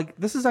there. So like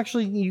this is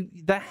actually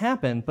that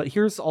happened, but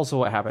here's also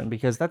what happened,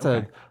 because that's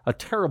a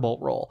terrible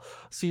roll.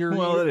 So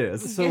it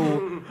is.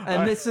 So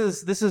and this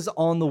is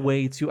on the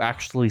way to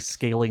actually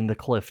scaling the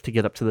cliff to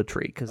get up to the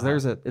tree, because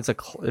there's it's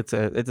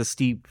a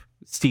steep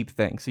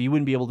thing. So you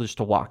wouldn't be able to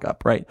just walk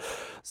up, right?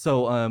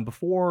 So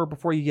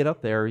before you get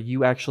up there,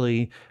 you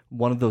actually,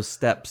 one of those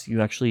steps,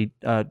 you actually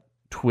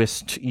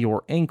twist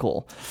your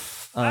ankle.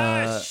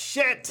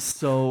 Shit.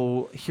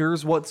 So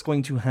here's what's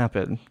going to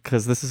happen,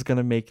 because this is going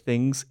to make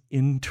things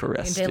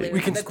interesting. We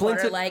can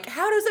splint it. Like,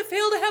 how does it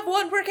feel to have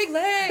one working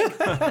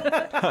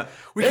leg?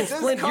 We can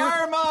splint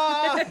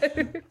karma.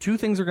 2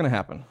 things are going to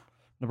happen.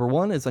 Number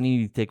 1 is I need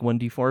you to take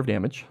 1d4 of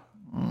damage.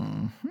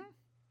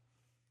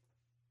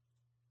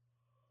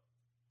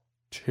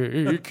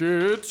 Take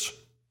it.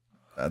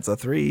 That's a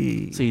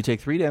 3. So you take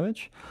 3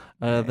 damage.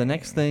 The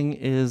next thing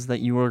is that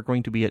you are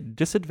going to be at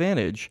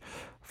disadvantage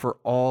for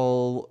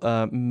all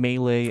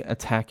melee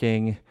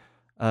attacking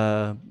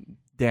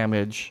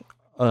damage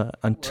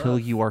until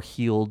you are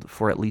healed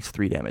for at least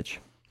 3 damage.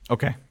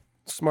 Okay.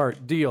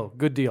 Smart. Deal.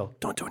 Good deal.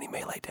 Don't do any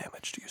melee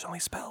damage. Use only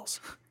spells.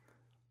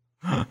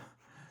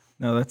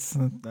 No, that's.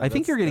 I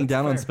think you're getting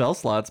down on spell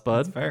slots,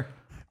 bud. That's fair.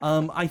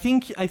 I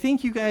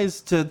think you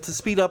guys to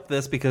speed up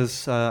this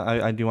because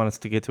I do want us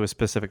to get to a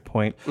specific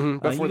point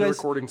Before the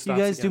recording stops.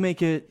 You guys do again.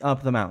 make it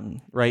up the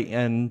mountain, right?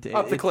 And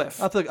Up the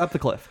cliff. Up the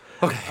cliff.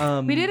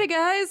 Okay. We did it,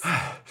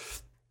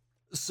 guys.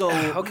 So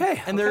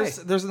Okay, and okay.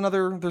 there's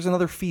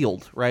another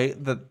field,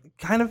 right? That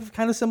kind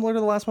of similar to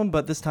the last one,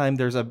 but this time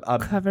there's a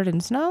Covered in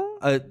snow?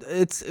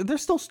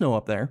 there's still snow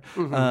up there,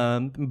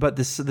 but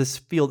this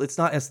field, it's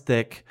not as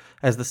thick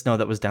as the snow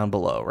that was down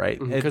below, right?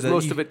 Because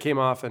most of it came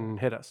off and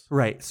hit us.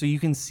 Right, so you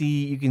can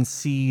see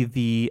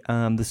the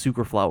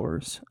sucre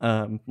flowers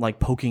like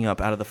poking up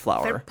out of the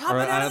flower, or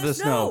out of the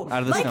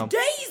snow,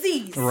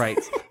 daisies. Right,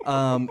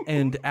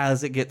 and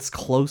as it gets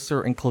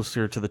closer and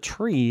closer to the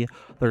tree,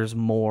 there's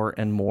more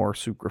and more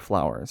sucre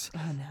flowers,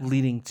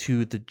 leading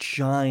to the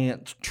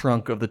giant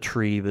trunk of the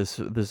tree. This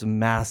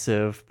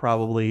massive,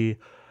 probably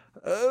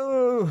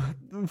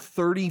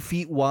 30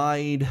 feet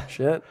wide.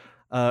 Shit.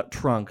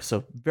 Trunk,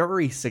 so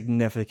very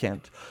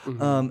significant.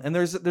 And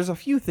there's a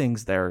few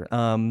things there.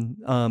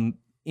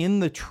 In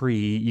the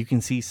tree, you can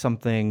see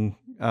something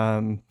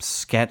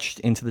sketched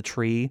into the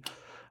tree,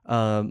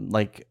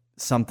 like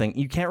something.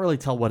 You can't really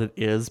tell what it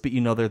is, but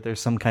you know that there's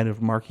some kind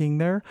of marking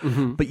there.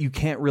 But you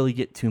can't really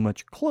get too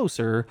much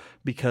closer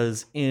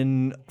because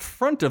in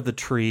front of the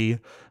tree,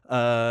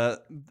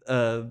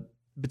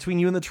 between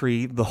you and the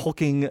tree, the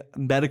hulking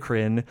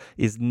Metacrin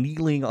is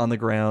kneeling on the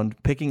ground,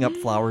 picking up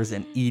flowers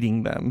and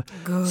eating them,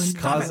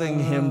 causing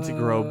him to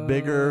grow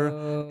bigger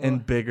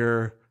and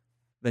bigger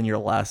than your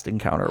last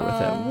encounter with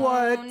him.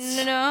 What?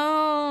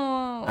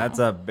 No. That's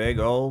a big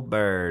old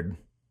bird.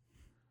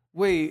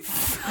 Wait.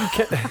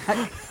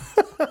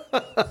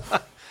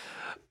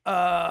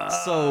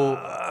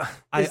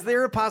 Is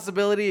there a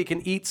possibility it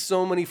can eat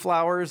so many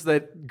flowers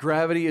that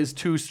gravity is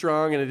too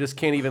strong and it just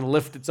can't even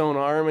lift its own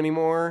arm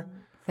anymore?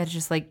 That's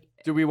just like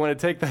Do we want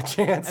to take that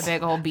chance? a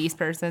big old beast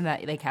person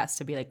that like has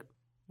to be like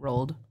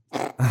rolled.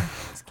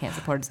 Just can't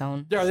support its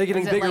own. Yeah, are they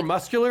getting Is it bigger like-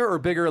 muscular or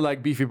bigger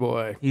like beefy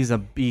boy? He's a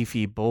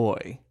beefy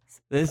boy.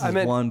 This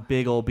is one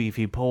big old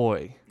beefy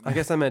boy. I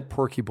guess I meant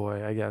porky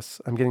boy, I guess.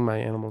 I'm getting my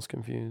animals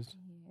confused.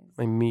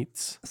 My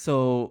meats.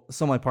 So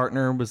my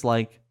partner was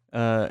like,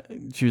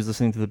 she was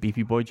listening to the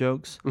beefy boy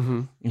jokes,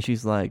 and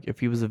she's like, if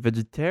he was a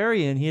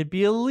vegetarian, he'd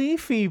be a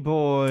leafy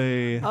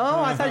boy.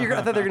 Oh, I thought they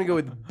were gonna go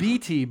with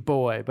BT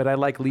boy, but I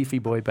like leafy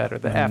boy better.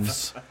 The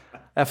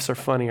F's are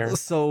funnier.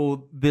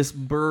 So this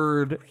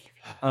bird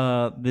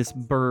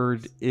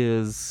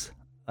is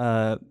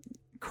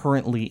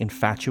currently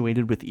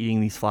infatuated with eating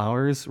these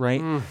flowers,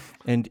 right?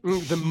 And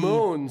The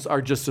moans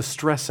are just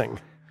distressing.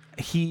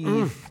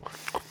 he.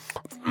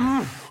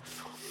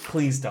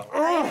 Please don't.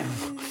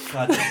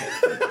 God damn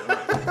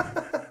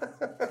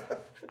it.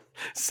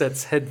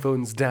 Sets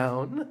headphones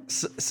down.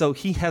 So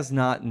he has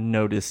not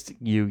noticed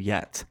you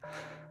yet.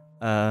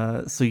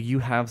 So you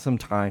have some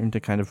time to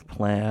kind of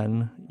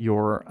plan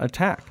your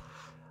attack.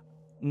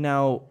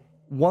 Now,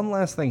 one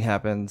last thing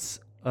happens.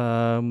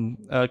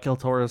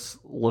 Keltoris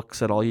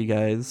looks at all you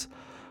guys,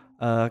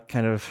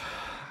 kind of.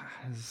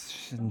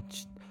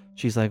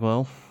 She's like,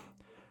 "Well,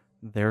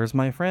 there's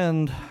my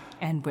friend."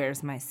 And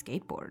where's my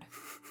skateboard?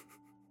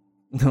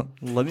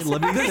 let me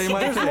say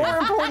my thing. More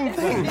important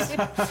things.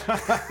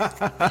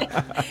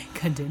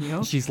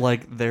 Continue. She's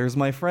like, "There's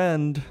my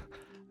friend.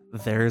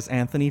 There's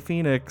Anthony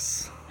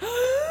Phoenix."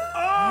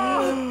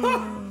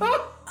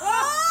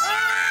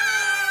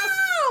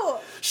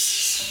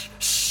 Shh.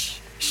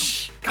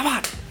 Come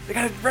on. We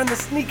gotta run the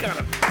sneak on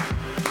him.